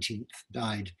the 19th,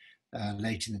 died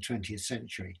late in the 20th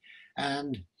century.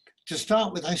 And to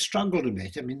start with, I struggled a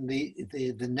bit. I mean,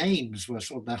 the names were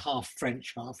sort of, they're half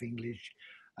French, half English.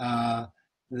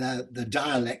 The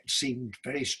dialect seemed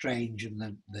very strange,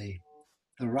 and the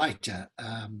writer,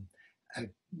 a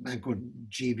man called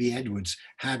G.B. Edwards,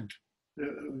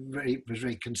 was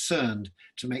very concerned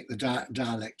to make the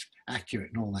dialect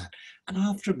accurate and all that. And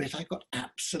after a bit, I got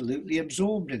absolutely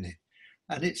absorbed in it.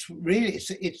 And it's really,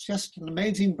 it's just an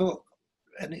amazing book,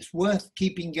 and it's worth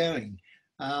keeping going.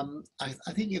 I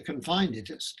think you can find it,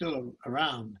 it's still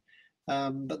around.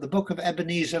 But the Book of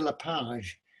Ebenezer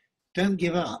Lepage, don't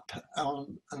give up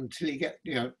until you get,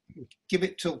 you know, give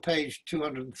it till page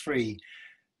 203,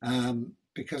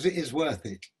 because it is worth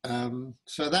it.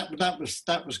 So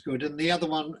that was good. And the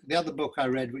other book I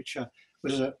read, which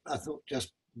was I thought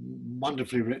just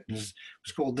wonderfully written, was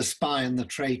called The Spy and the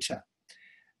Traitor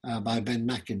by Ben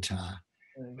McIntyre,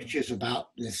 which is about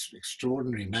this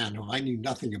extraordinary man who I knew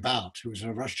nothing about, who was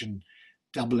a Russian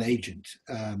double agent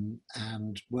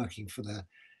and working for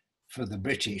the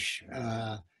British.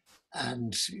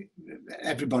 And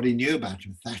everybody knew about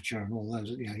him, Thatcher and all those.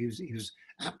 You know, he was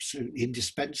absolutely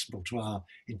indispensable to our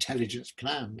intelligence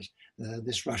plans.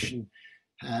 This Russian,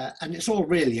 and it's all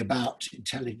really about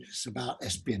intelligence, about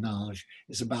espionage.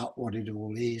 It's about what it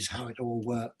all is, how it all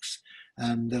works,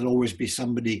 and there'll always be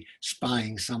somebody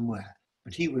spying somewhere.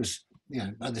 But he was, you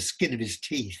know, by the skin of his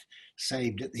teeth,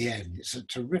 saved at the end. It's a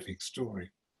terrific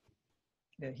story.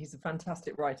 Yeah, he's a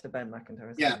fantastic writer, Ben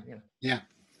McIntyre. Yeah, yeah.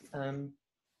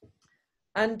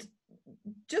 And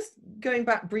just going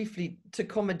back briefly to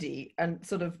comedy and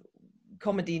sort of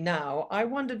comedy now, I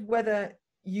wondered whether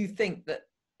you think that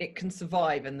it can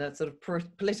survive in the sort of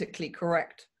politically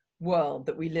correct world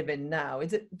that we live in now.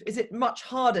 Is it much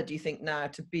harder, do you think, now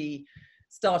to be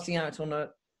starting out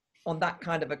on that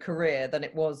kind of a career than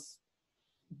it was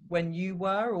when you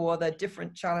were, or are there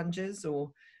different challenges, or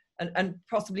and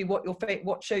possibly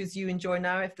what shows you enjoy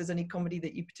now, if there's any comedy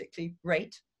that you particularly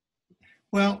rate?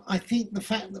 Well, I think the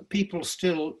fact that people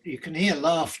still, you can hear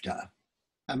laughter.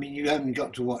 I mean, you haven't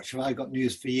got to watch Have I Got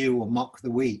News for You or Mock the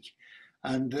Week,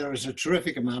 and there is a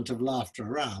terrific amount of laughter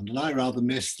around. And I rather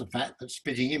miss the fact that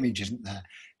Spitting Image isn't there,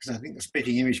 because I think the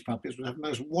Spitting Image puppets would have the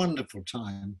most wonderful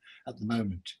time at the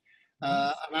moment.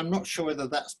 And I'm not sure whether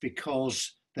that's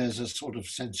because there's a sort of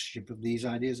censorship of these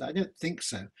ideas. I don't think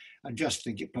so. I just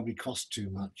think it probably costs too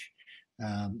much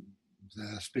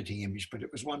spitting image, but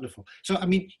it was wonderful. So, I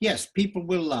mean, yes, people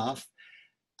will laugh.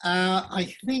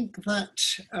 I think that,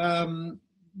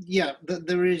 yeah, that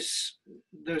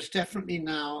there's definitely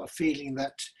now a feeling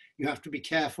that you have to be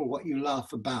careful what you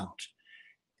laugh about.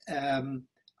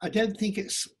 I don't think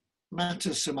it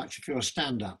matters so much if you're a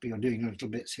stand-up, you're doing little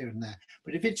bits here and there.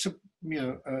 But if it's a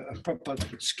proper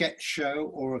sketch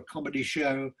show or a comedy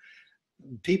show,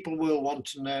 people will want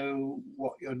to know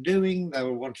what you're doing. They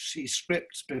will want to see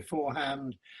scripts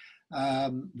beforehand.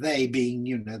 They being,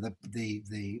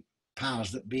 the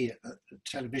powers that be at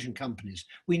television companies.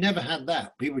 We never had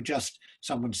that. We were just,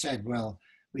 someone said, well,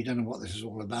 we don't know what this is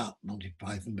all about, Monty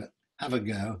Python, but have a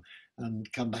go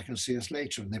and come back and see us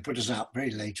later. And they put us out very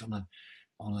late on a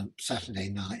Saturday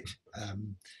night,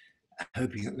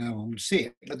 hoping that no one would see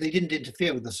it. But they didn't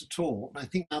interfere with us at all. And I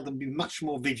think now there'll be much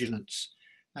more vigilance.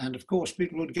 And of course,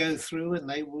 people would go through and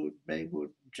they would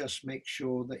just make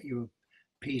sure that you're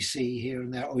PC here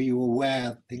and there, or you're aware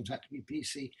that things have to be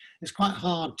PC. It's quite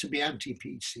hard to be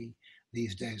anti-PC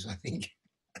these days, I think.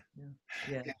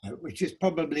 Yeah. Which is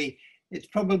probably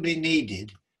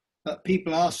needed, but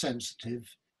people are sensitive.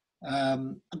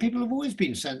 And people have always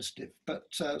been sensitive, but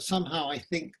somehow I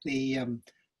think the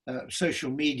social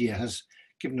media has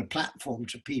given a platform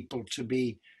to people to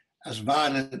be as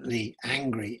violently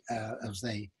angry as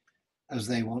they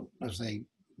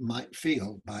might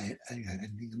feel by it.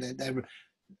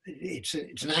 It's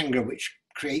an anger which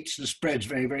creates and spreads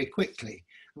very, very quickly.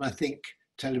 And I think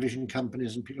television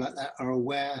companies and people like that are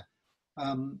aware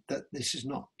that this is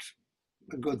not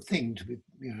a good thing to be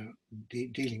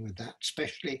dealing with that,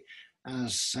 especially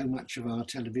as so much of our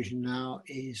television now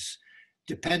is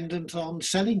dependent on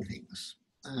selling things.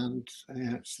 And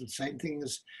it's the same thing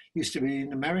as used to be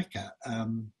in America.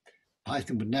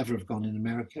 Python would never have gone in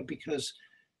America because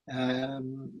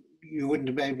you wouldn't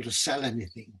have been able to sell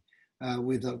anything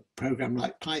with a program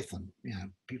like Python.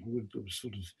 People would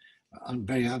sort of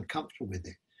very uncomfortable with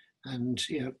it. And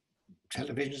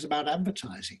television is about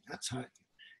advertising. That's how it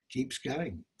keeps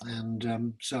going.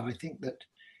 And so I think that,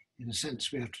 in a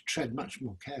sense, we have to tread much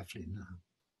more carefully now.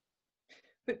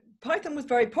 But Python was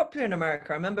very popular in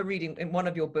America. I remember reading in one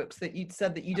of your books that you'd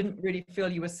said that you didn't really feel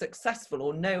you were successful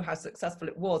or know how successful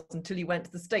it was until you went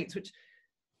to the States, which,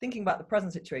 thinking about the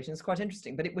present situation, is quite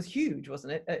interesting. But it was huge,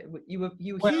 wasn't it? You were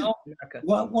huge in America.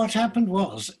 What happened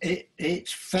was it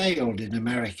failed in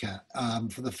America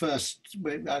for the first, I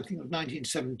think it was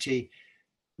 1970.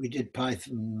 We did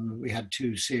Python. We had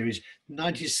 2 series.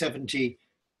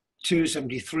 1972,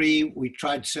 73. We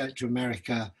tried to sell it to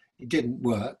America. It didn't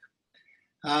work.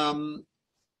 And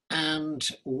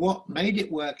what made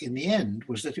it work in the end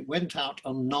was that it went out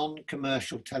on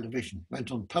non-commercial television,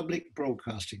 went on public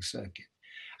broadcasting circuit.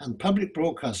 And public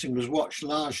broadcasting was watched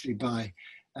largely by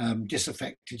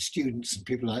disaffected students and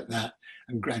people like that,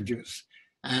 and graduates.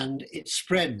 And it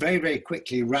spread very, very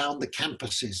quickly around the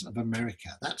campuses of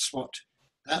America. That's what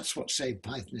saved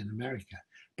Python in America.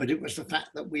 But it was the fact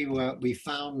that we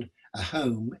found a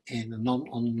home in on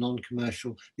a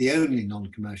non-commercial, the only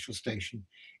non-commercial station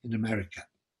in America.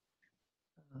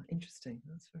 Interesting.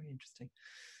 That's very interesting.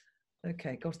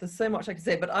 Okay, gosh, there's so much I could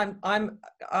say, but I'm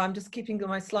just keeping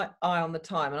my slight eye on the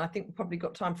time, and I think we've probably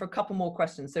got time for a couple more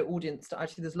questions. So, audience,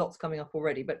 actually, there's lots coming up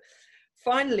already. But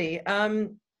finally,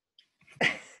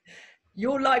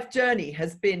 your life journey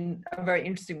has been a very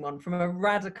interesting one. From a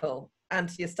radical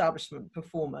anti-establishment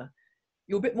performer,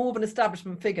 you're a bit more of an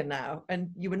establishment figure now, and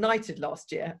you were knighted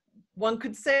last year. One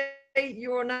could say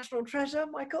you're a national treasure,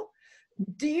 Michael.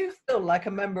 Do you feel like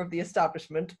a member of the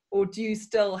establishment, or do you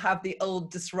still have the old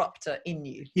disruptor in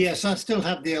you? Yes, I still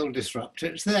have the old disruptor.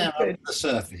 It's there on the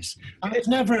surface. I was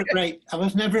never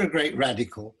a great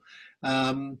radical.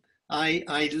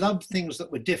 I loved things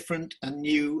that were different and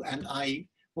new, and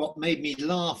what made me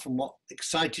laugh and what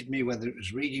excited me, whether it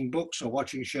was reading books or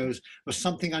watching shows, was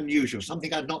something unusual,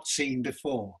 something I'd not seen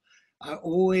before. I've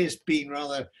always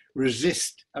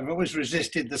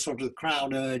resisted the sort of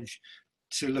crowd urge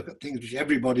to look at things which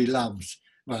everybody loves.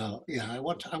 Well, I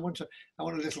want a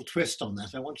little twist on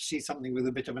that. I want to see something with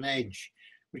a bit of an edge,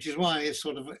 which is why I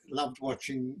sort of loved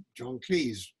watching John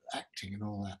Cleese acting and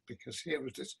all that, because here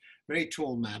was this very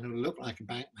tall man who looked like a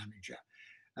bank manager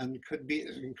and could be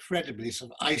incredibly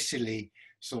sort of icily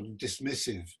sort of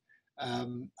dismissive.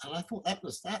 And I thought that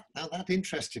was that. Now that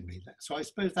interested me. So I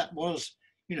suppose that was,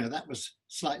 that was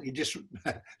slightly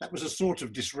that was a sort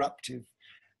of disruptive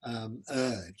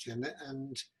urge,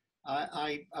 and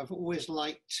I've always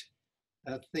liked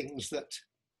things that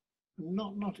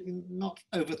not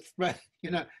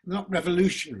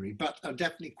revolutionary, but are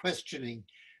definitely questioning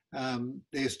the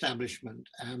establishment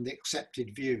and the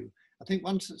accepted view. I think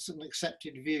once it's an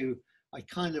accepted view, I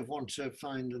kind of want to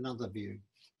find another view.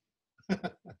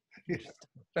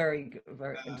 Very good,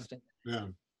 very interesting. Yeah.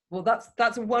 Well,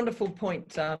 that's a wonderful point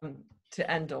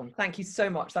to end on. Thank you so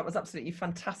much. That was absolutely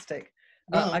fantastic.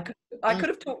 Well, I could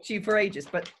have talked to you for ages,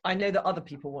 but I know that other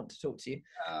people want to talk to you.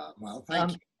 Well,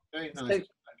 thank you. Very nice. So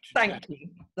thank you.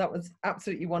 That was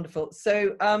absolutely wonderful.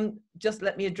 So just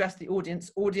let me address the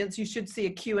audience. Audience, you should see a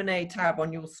Q&A tab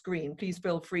on your screen. Please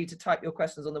feel free to type your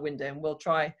questions on the window, and we'll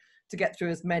try to get through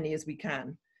as many as we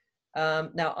can.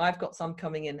 Now, I've got some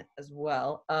coming in as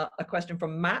well. A question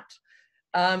from Matt.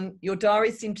 Your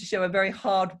diaries seem to show a very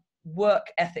hard work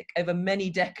ethic over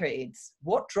many decades.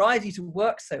 What drives you to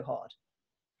work so hard?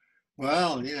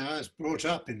 Well, you know, I was brought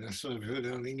up in a sort of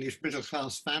an English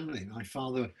middle-class family. My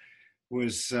father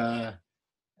was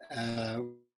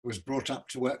brought up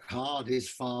to work hard. His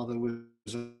father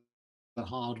was a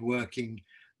hard-working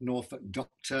Norfolk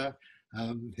doctor.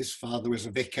 His father was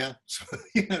a vicar. So,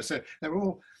 you know, so they were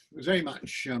all very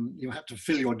much, you had to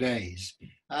fill your days.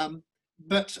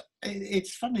 But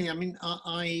it's funny, I mean,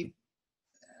 I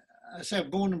say I'm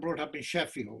born and brought up in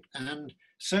Sheffield, and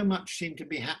so much seemed to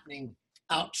be happening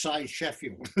outside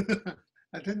Sheffield.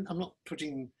 I'm not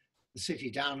putting the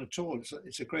city down at all.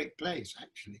 It's a great place,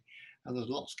 actually, and there's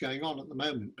lots going on at the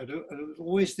moment. But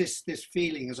always this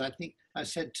feeling, as I think I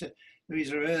said to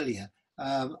Louisa earlier,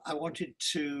 I wanted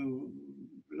to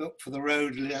look for the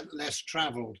road less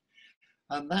travelled,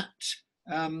 and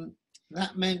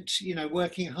that meant, you know,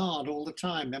 working hard all the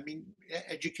time. I mean,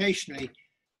 educationally,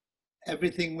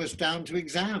 everything was down to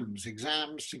exams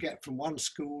to get from one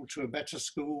school to a better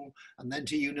school, and then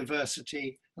to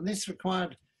university. And this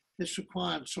required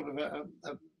sort of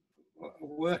a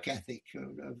work ethic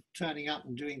of turning up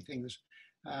and doing things.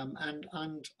 And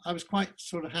I was quite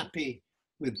sort of happy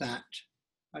with that.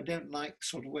 I don't like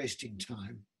sort of wasting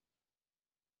time.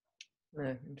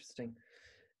 No, interesting.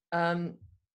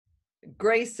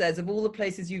 Grace says, of all the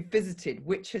places you've visited,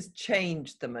 which has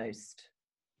changed the most?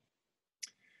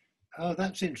 Oh,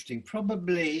 that's interesting.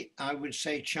 Probably I would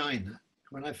say China.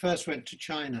 When I first went to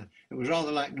China, it was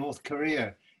rather like North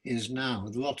Korea is now,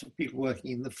 with a lot of people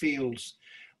working in the fields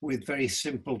with very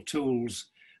simple tools,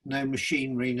 no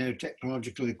machinery, no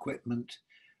technological equipment,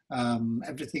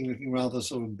 everything looking rather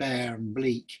sort of bare and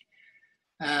bleak.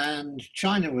 And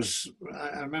China was,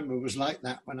 I remember it was like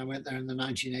that when I went there in the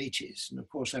 1980s. And of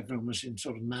course, everyone was in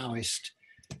sort of Maoist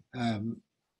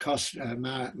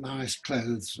Maoist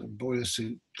clothes, boiler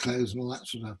suit clothes and all that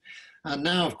sort of. And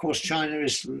now, of course, China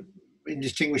is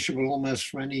indistinguishable almost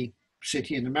from any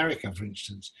city in America, for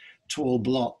instance. Tall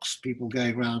blocks, people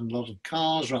going around, a lot of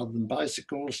cars rather than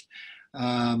bicycles.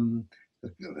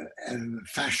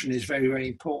 Fashion is very, very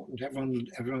important.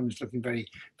 Everyone is looking very,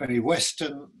 very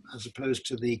Western, as opposed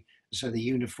to the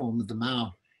uniform of the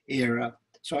Mao era.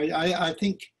 So I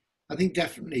think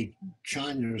definitely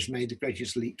China has made the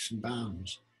greatest leaps and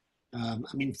bounds. I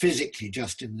mean, physically,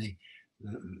 just in the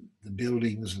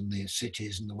buildings and the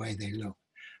cities and the way they look,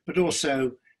 but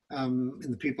also in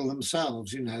the people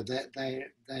themselves. You know,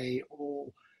 they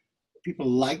all, people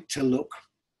like to look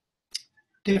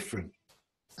different.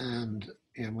 And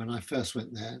you know, when I first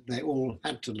went there, they all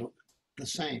had to look the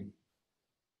same.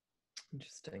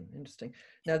 Interesting, interesting.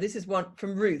 Now, this is one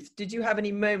from Ruth. Did you have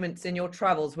any moments in your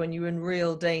travels when you were in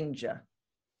real danger?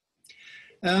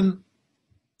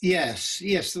 Yes,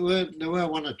 there were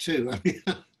one or two. I mean,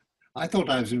 I thought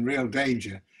I was in real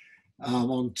danger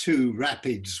on two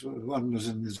rapids. One was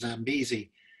in the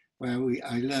Zambezi, where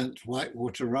I learnt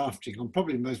whitewater rafting on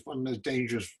probably one of the most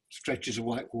dangerous stretches of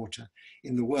whitewater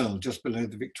in the world, just below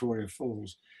the Victoria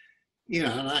Falls. You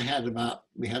know, and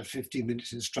we had 15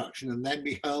 minutes instruction, and then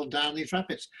we hurled down these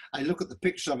rapids. I look at the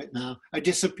pictures of it now, I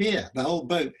disappear. The whole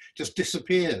boat just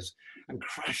disappears and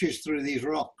crashes through these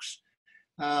rocks.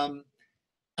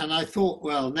 And I thought,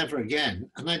 well, never again.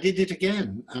 And I did it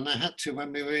again. And I had to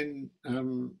when we were in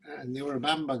the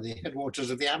Urubamba, the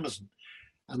headwaters of the Amazon.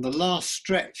 And the last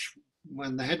stretch,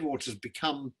 when the headwaters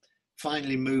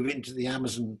finally move into the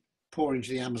Amazon, pour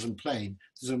into the Amazon plain,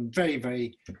 there's a very,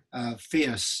 very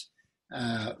fierce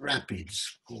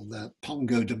rapids called the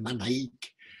Pongo de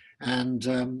Manaik.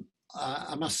 And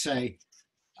I must say,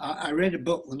 I read a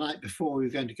book the night before we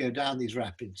were going to go down these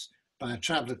rapids by a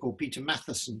traveller called Peter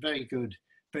Matheson, very good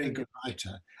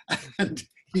writer. And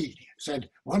he said,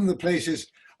 one of the places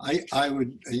I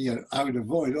would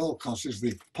avoid all costs is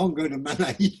the Pongo de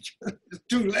Manaik. It's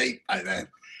too late by then.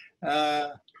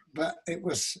 But it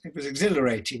was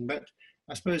exhilarating, but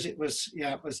I suppose it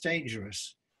was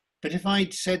dangerous. But if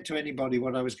I'd said to anybody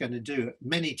what I was going to do,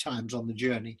 many times on the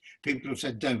journey, people have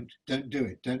said, don't do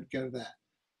it, don't go there.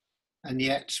 And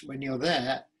yet when you're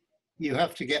there, you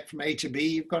have to get from A to B,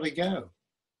 you've got to go.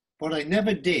 What I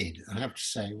never did, I have to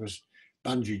say, was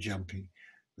bungee jumping.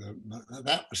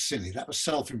 That was silly. That was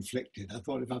self-inflicted. I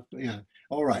thought, if I,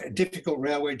 all right, a difficult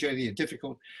railway journey, a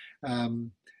difficult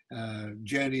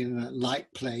journey in a light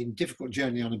plane, difficult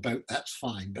journey on a boat, that's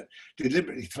fine. But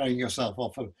deliberately throwing yourself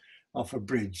off a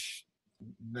bridge,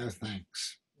 no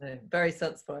thanks. No, very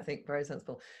sensible, I think, very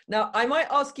sensible. Now, I might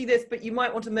ask you this, but you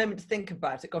might want a moment to think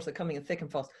about it. Gosh, they're coming in thick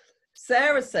and fast.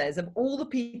 Sarah says, of all the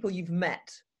people you've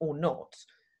met or not,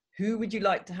 who would you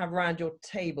like to have around your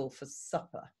table for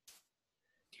supper?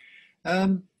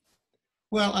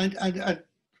 Well, I'd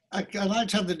like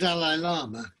to have the Dalai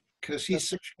Lama, because he's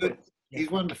such good,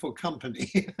 he's wonderful company.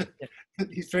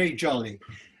 He's very jolly.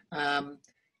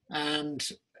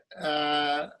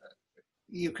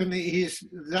 He's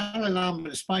Dalai Lama,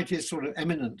 despite his sort of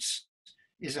eminence,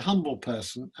 is a humble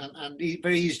person and he's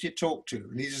very easy to talk to.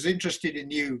 And he's as interested in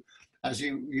you as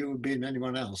you would be in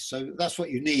anyone else. So that's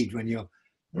what you need when you're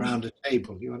around a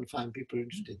table. You want to find people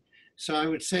interested. So I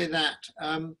would say that.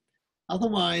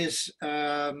 Otherwise,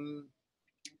 there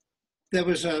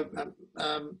was a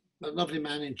lovely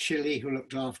man in Chile who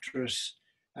looked after us,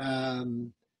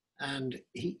 and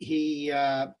his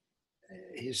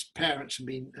parents had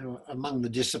been among the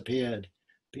disappeared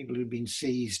people who'd been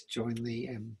seized during the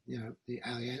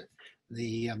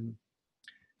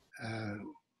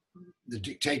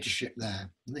dictatorship there.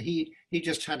 And he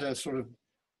just had a sort of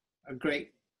a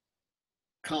great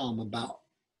calm about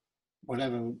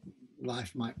whatever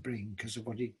life might bring because of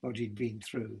what he'd been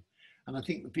through. And I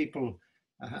think the people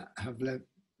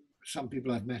some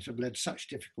people I've met have led such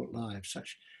difficult lives,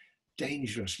 such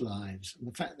dangerous lives,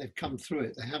 and the fact they've come through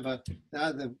it, they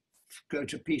either go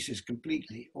to pieces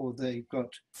completely or they've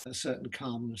got a certain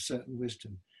calm and a certain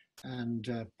wisdom. And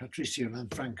Patricio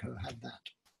Lanfranco had that.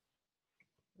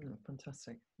 Oh,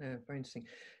 fantastic. Yeah, very interesting.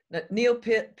 Now, Neil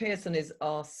Pearson is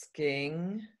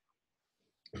asking,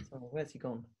 sorry, where's he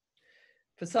gone?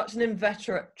 For such an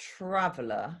inveterate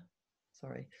traveller,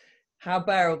 how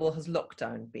bearable has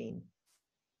lockdown been?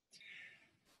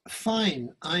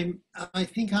 Fine. I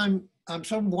think I'm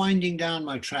sort of winding down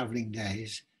my travelling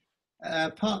days,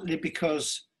 partly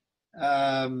because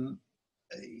I'm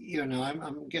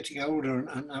getting older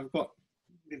and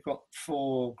we've got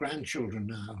 4 grandchildren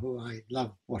now who I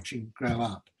love watching grow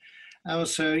up.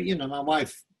 Also, my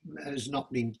wife has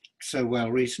not been so well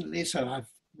recently, so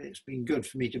it's been good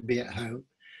for me to be at home.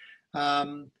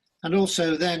 And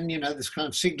also then, this kind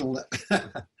of signal that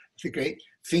the great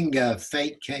finger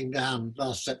fate came down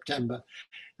last September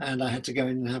and I had to go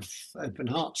in and have open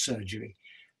heart surgery,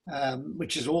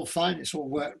 which is all fine. It's all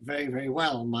worked very, very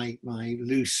well. My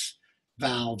loose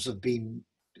valves have been,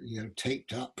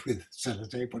 taped up with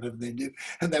sellotape, whatever they do,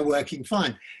 and they're working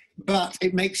fine. But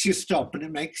it makes you stop and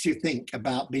it makes you think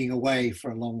about being away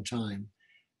for a long time.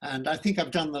 And I think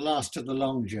I've done the last of the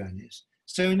long journeys.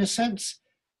 So in a sense,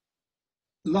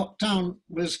 lockdown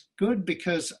was good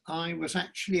because I was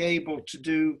actually able to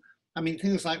do,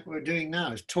 things like we're doing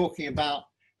now is talking about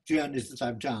journeys that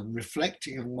I've done,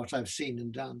 reflecting on what I've seen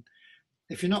and done.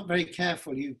 If you're not very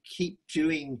careful, you keep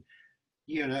doing,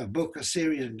 a book, a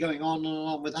series, and going on and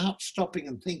on without stopping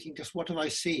and thinking, just what have I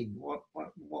seen? What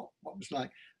was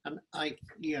like? And I've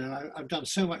done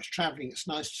so much traveling, it's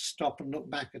nice to stop and look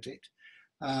back at it.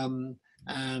 And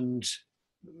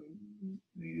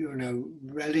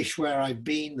relish where I've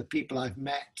been, the people I've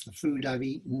met, the food I've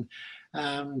eaten,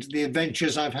 and the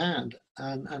adventures I've had,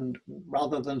 and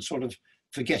rather than sort of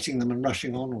forgetting them and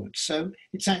rushing onwards. So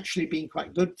it's actually been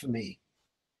quite good for me,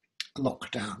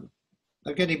 lockdown.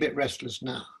 I'm getting a bit restless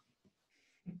now.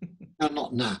 No,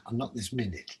 not now, not this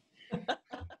minute.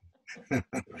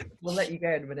 We'll let you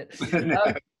go in a minute.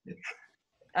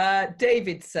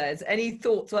 David says, any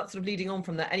thoughts, that's sort of leading on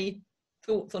from that, any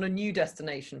thoughts on a new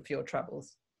destination for your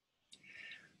travels?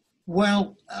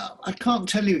 Well, I can't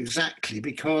tell you exactly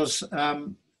because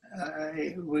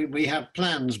we have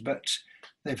plans, but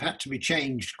they've had to be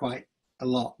changed quite a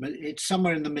lot. But it's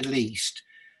somewhere in the Middle East.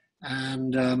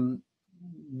 And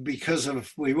because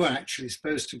we were actually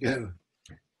supposed to go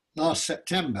last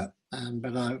September,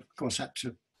 but I, of course, had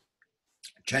to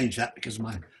change that because of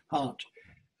my heart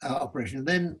operation. And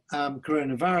then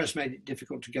coronavirus made it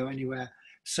difficult to go anywhere.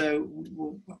 So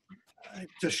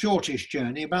it's a shortish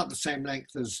journey, about the same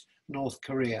length as North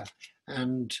Korea.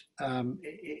 And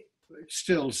it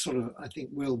still sort of, I think,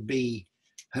 will be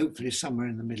hopefully somewhere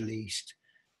in the Middle East.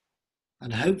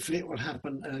 And hopefully it will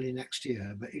happen early next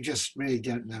year, but you just really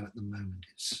don't know at the moment.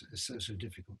 It's so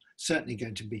difficult. Certainly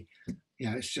going to be,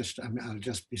 it's just, I'll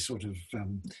just be sort of,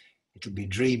 it'll be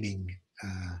dream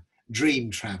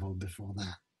travel before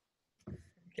that.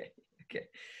 Okay.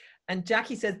 And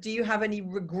Jackie says, do you have any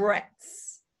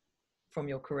regrets from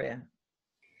your career?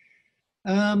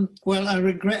 Well, I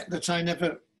regret that I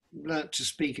never learnt to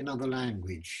speak another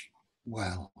language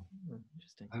well.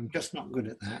 Interesting. I'm just not good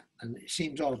at that. And it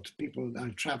seems odd to people. I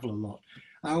travel a lot.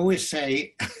 I always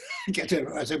say,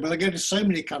 I say, well, I go to so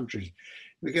many countries.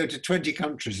 We go to 20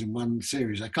 countries in one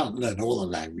series. I can't learn all the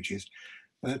languages,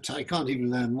 but I can't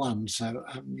even learn one. So,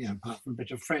 you know, apart from a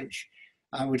bit of French,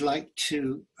 I would like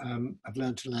to have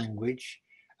learnt a language.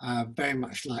 Very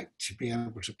much like to be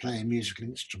able to play a musical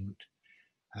instrument.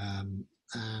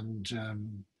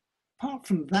 Apart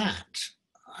from that,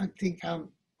 I think I've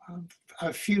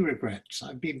a few regrets.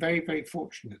 I've been very, very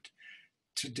fortunate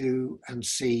to do and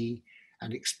see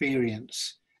and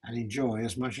experience and enjoy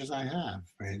as much as I have,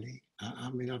 really.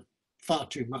 I mean, far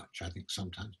too much, I think,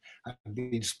 sometimes. I've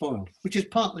been spoiled, which is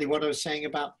partly what I was saying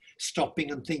about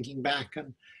stopping and thinking back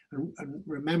and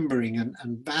remembering and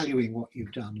valuing what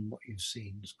you've done and what you've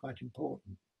seen is quite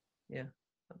important. Yeah,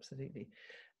 absolutely.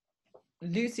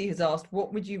 Lucy has asked,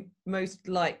 what would you most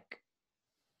like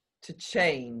to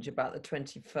change about the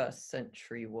 21st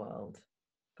century world?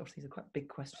 Gosh, these are quite big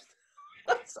questions.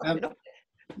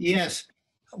 Yes,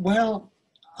 well,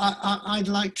 I'd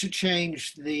like to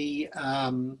change the,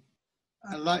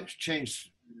 I'd like to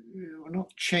change, well,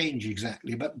 not change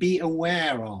exactly, but be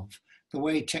aware of the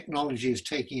way technology is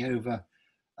taking over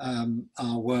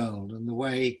our world and the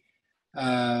way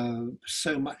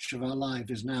so much of our life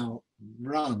is now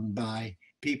run by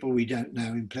people we don't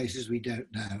know in places we don't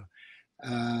know,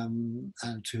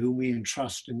 and to whom we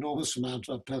entrust enormous amounts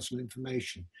of personal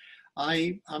information.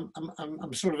 I'm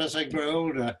sort of, as I grow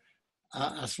older,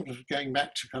 sort of going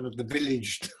back to kind of the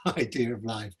village idea of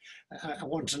life. I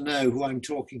want to know who I'm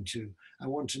talking to. I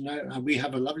want to know, we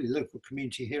have a lovely local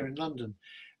community here in London.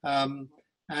 I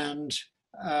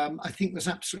think there's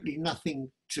absolutely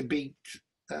nothing to beat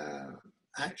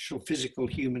actual physical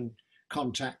human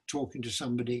contact, talking to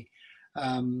somebody.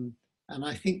 And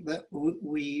I think that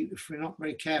if we're not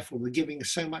very careful, we're giving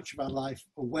so much of our life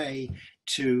away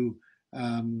to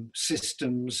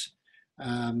systems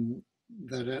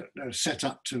that are set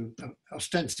up to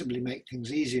ostensibly make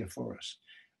things easier for us.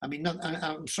 I mean,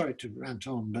 I'm sorry to rant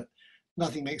on, but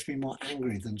nothing makes me more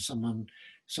angry than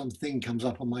something comes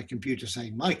up on my computer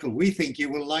saying, Michael, we think you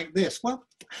will like this. Well,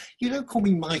 you don't call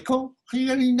me Michael. You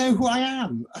don't even know who I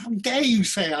am. How dare you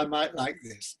say I might like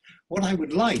this? What I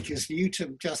would like is for you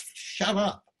to just shut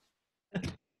up.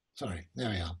 Sorry, there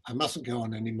we are. I mustn't go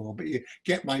on anymore, but you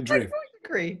get my drift. I quite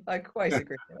agree. I quite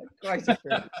agree.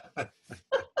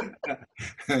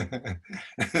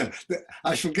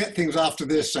 I shall get things after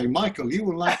this saying, Michael, you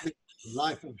will like the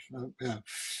life of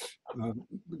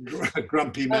a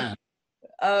grumpy man.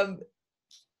 No,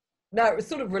 it was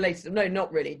sort of related. No,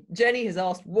 not really. Jenny has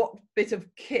asked, what bit of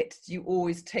kit do you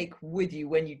always take with you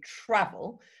when you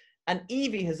travel? And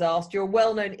Evie has asked, you're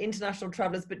well-known international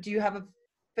travellers, but do you have a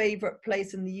favourite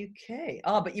place in the UK?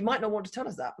 But you might not want to tell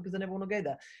us that because then everyone will go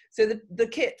there. So the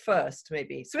kit first,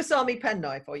 maybe. Swiss Army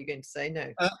penknife, are you going to say?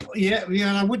 No. Yeah,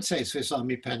 I would say Swiss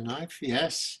Army penknife,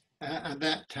 yes. And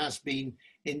that has been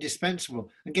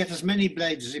indispensable. And get as many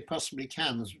blades as you possibly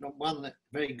can. There's one that's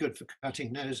very good for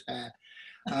cutting nose hair.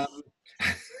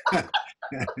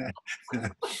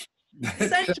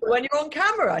 Essential when you're on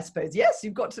camera, I suppose. Yes,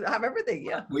 you've got to have everything,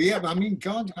 yeah. Well, yeah, I mean,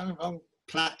 God, kind of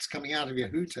plaits coming out of your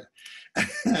hooter.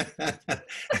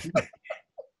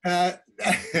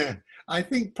 I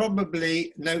think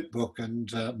probably notebook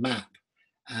and map,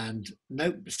 and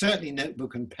certainly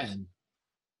notebook and pen.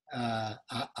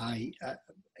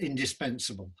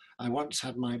 Indispensable. I once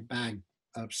had my bag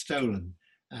stolen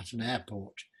at an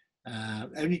airport.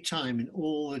 Only time in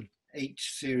all the 8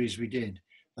 series we did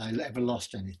that I ever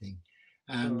lost anything.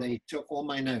 And they took all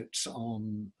my notes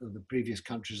on the previous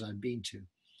countries I'd been to.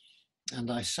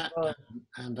 And I sat down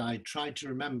and I tried to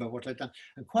remember what I'd done.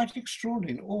 And quite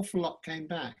extraordinary, an awful lot came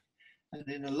back. And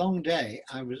in a long day,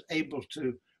 I was able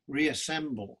to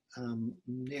reassemble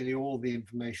nearly all the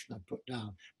information I put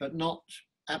down, but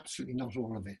absolutely not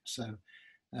all of it. So,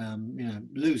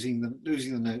 losing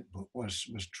the notebook was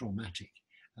traumatic.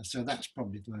 So that's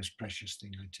probably the most precious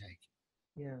thing I take.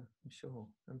 Yeah,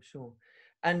 I'm sure.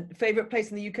 And favourite place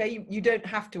in the UK? You don't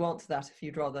have to answer that if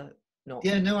you'd rather not.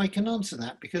 Yeah, no, I can answer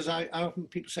that because I often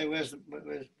people say, what's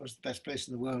the best place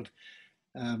in the world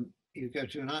you go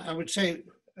to? And I would say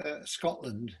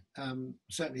Scotland,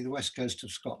 certainly the west coast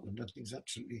of Scotland. I think it's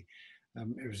absolutely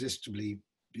irresistibly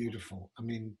beautiful. I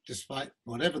mean, despite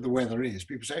whatever the weather is,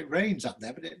 people say it rains up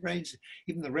there, but it rains,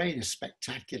 even the rain is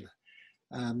spectacular.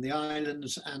 The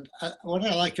islands, and what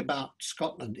I like about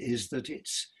Scotland is that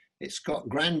it's got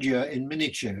grandeur in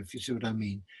miniature, if you see what I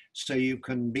mean. So you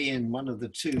can be in one of the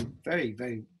two very,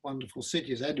 very wonderful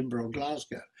cities, Edinburgh or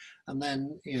Glasgow, and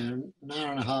then, you know, an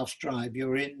hour and a half's drive,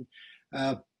 you're in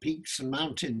peaks and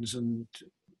mountains, and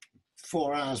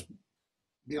 4 hours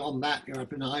beyond that, you're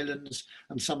up in islands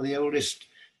and some of the oldest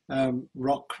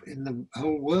rock in the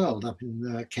whole world, up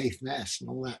in Caithness and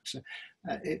all that. So,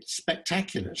 it's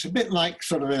spectacular. It's a bit like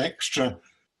sort of an extra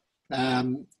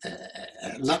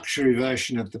luxury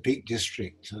version of the Peak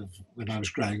District of when I was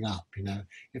growing up. You know,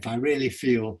 if I really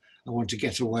feel I want to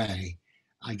get away,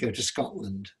 I go to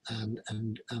Scotland, and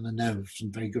I know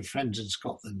some very good friends in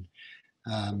Scotland,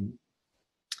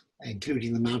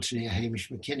 including the mountaineer Hamish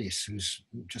McInnes, who's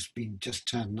just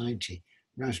turned 90.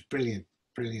 Most brilliant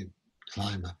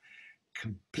climber,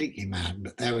 completely mad,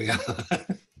 but there we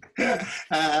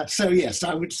are. So yes,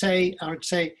 I would say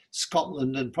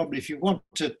Scotland, and probably if you want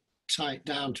to tie it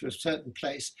down to a certain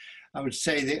place, I would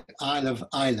say the Isle of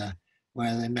Islay,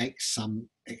 where they make some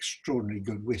extraordinarily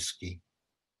good whiskey,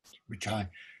 which I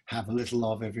have a little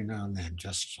of every now and then,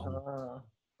 just on.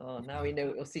 Oh, now we know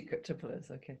what your secret triple is.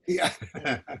 Okay. Yeah.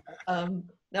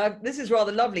 Now, this is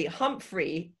rather lovely.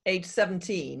 Humphrey, age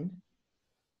 17,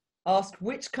 asked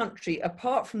which country,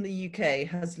 apart from the UK,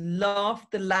 has laughed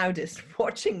the loudest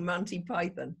watching Monty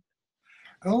Python.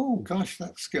 Oh, gosh,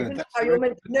 that's good. I don't know how you're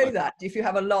meant to know that if you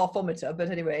have a laughometer,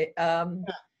 but anyway.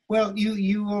 Well,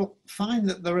 you will find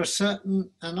that there are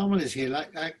certain anomalies here.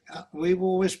 Like we've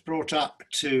always brought up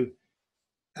to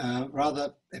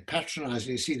rather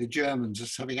patronizingly see the Germans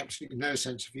as having absolutely no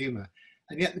sense of humor,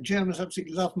 and yet the Germans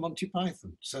absolutely love Monty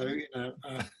Python. So, you know,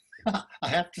 I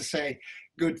have to say,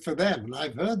 good for them. And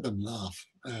I've heard them laugh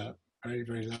very,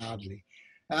 very loudly.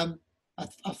 I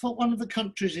thought one of the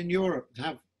countries in Europe that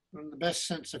have the best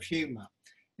sense of humor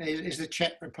is the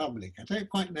Czech Republic. I don't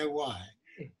quite know why.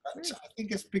 But I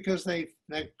think it's because they're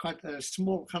quite a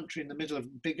small country in the middle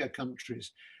of bigger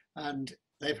countries, and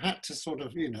they've had to sort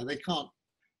of, you know, they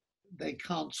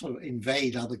can't sort of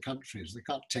invade other countries. They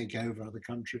can't take over other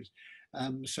countries.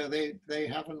 So they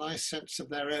have a nice sense of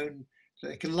their own.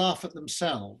 They can laugh at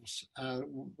themselves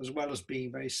as well as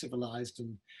being very civilized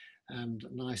and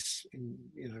nice.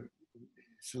 You know,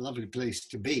 it's a lovely place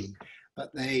to be. But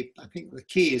I think the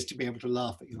key is to be able to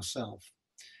laugh at yourself,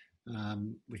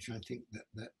 which I think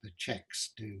that the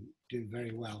Czechs do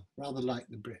very well, rather like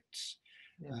the Brits.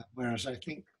 Yeah. Whereas I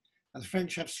think the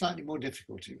French have slightly more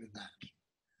difficulty with that.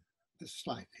 Just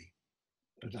slightly,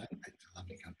 but it's a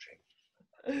lovely country.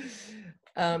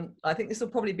 I think this will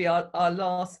probably be our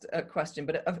last question,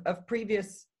 but of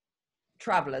previous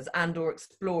travelers and or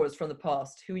explorers from the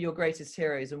past, who are your greatest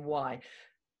heroes and why?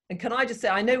 And can I just say,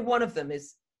 I know one of them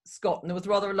is Scott, and there was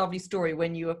rather a lovely story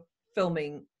when you were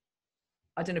filming,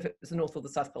 I don't know if it was the North or the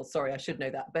South Pole, sorry, I should know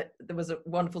that, but there was a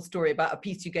wonderful story about a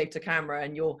piece you gave to camera,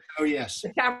 and oh yes, the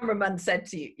cameraman said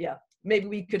to you, yeah, maybe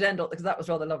we could end on, because that was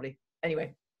rather lovely.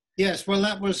 Anyway. Yes, well,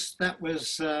 that was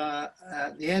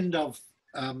at the end of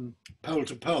Pole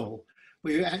to Pole.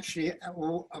 We actually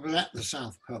were at the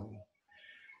South Pole,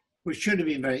 which should have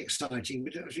been very exciting,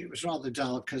 but it was rather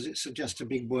dull because it's just a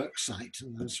big work site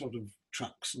and the sort of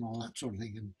trucks and all that sort of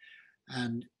thing,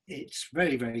 and it's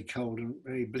very, very cold and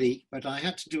very bleak. But I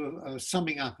had to do a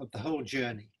summing up of the whole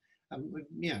journey,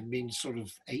 you know, been sort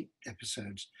of 8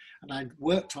 episodes, and I'd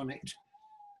worked on it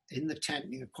in the tent,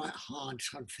 you know, quite hard,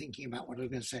 sort of thinking about what I was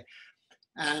going to say.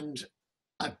 And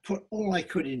I put all I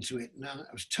could into it. Now,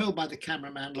 I was told by the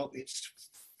cameraman, look, it's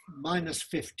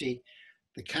 -50.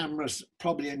 The cameras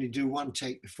probably only do 1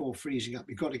 take before freezing up.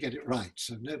 You've got to get it right.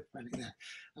 So no panic there.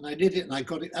 And I did it, and I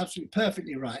got it absolutely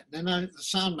perfectly right. Then the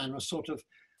sound man was sort of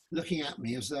looking at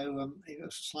me as though he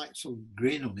was a slight sort of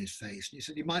grin on his face. And he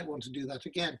said, you might want to do that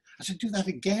again. I said, do that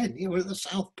again? You know, we're at the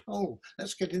South Pole.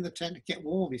 Let's get in the tent and get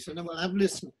warm. He said, no, well, have a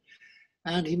listen.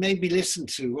 And he made me listen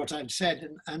to what I'd said.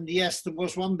 And yes, there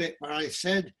was one bit where I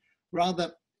said,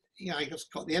 rather, you know, I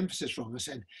just got the emphasis wrong. I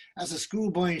said, as a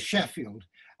schoolboy in Sheffield,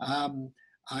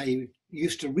 I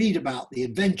used to read about the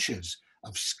adventures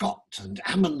of Scott and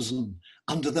Amundsen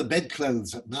under the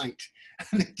bedclothes at night.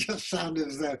 And it just sounded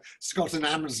as though Scott and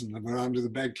Amundsen were under the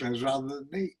bedclothes rather than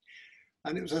me.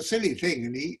 And it was a silly thing.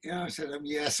 And I said,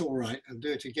 yes, all right, I'll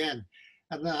do it again.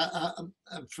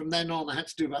 And from then on, I had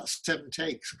to do about 7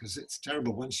 takes because it's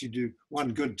terrible. Once you do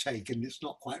 1 good take and it's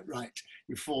not quite right,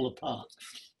 you fall apart.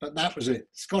 But that was it.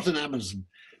 Scott and Amundsen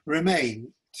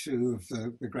remain 2 of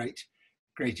the great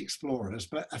explorers,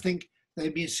 but I think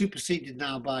they've been superseded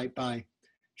now by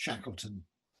Shackleton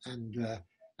and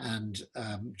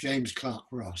James Clark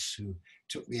Ross, who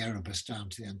took the Erebus down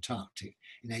to the Antarctic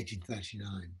in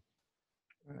 1839.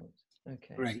 Right.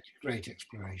 Okay. Great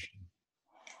exploration.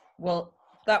 Well,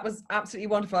 That was absolutely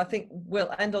wonderful. I think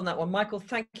we'll end on that one. Michael,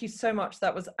 thank you so much.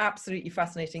 That was absolutely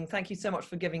fascinating. Thank you so much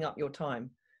for giving up your time.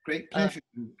 Great pleasure.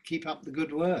 Keep up the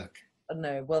good work.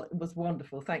 No, well, it was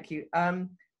wonderful. Thank you. And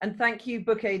thank you,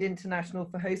 BookAid International,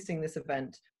 for hosting this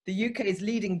event, the UK's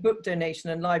leading book donation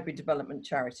and library development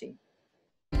charity.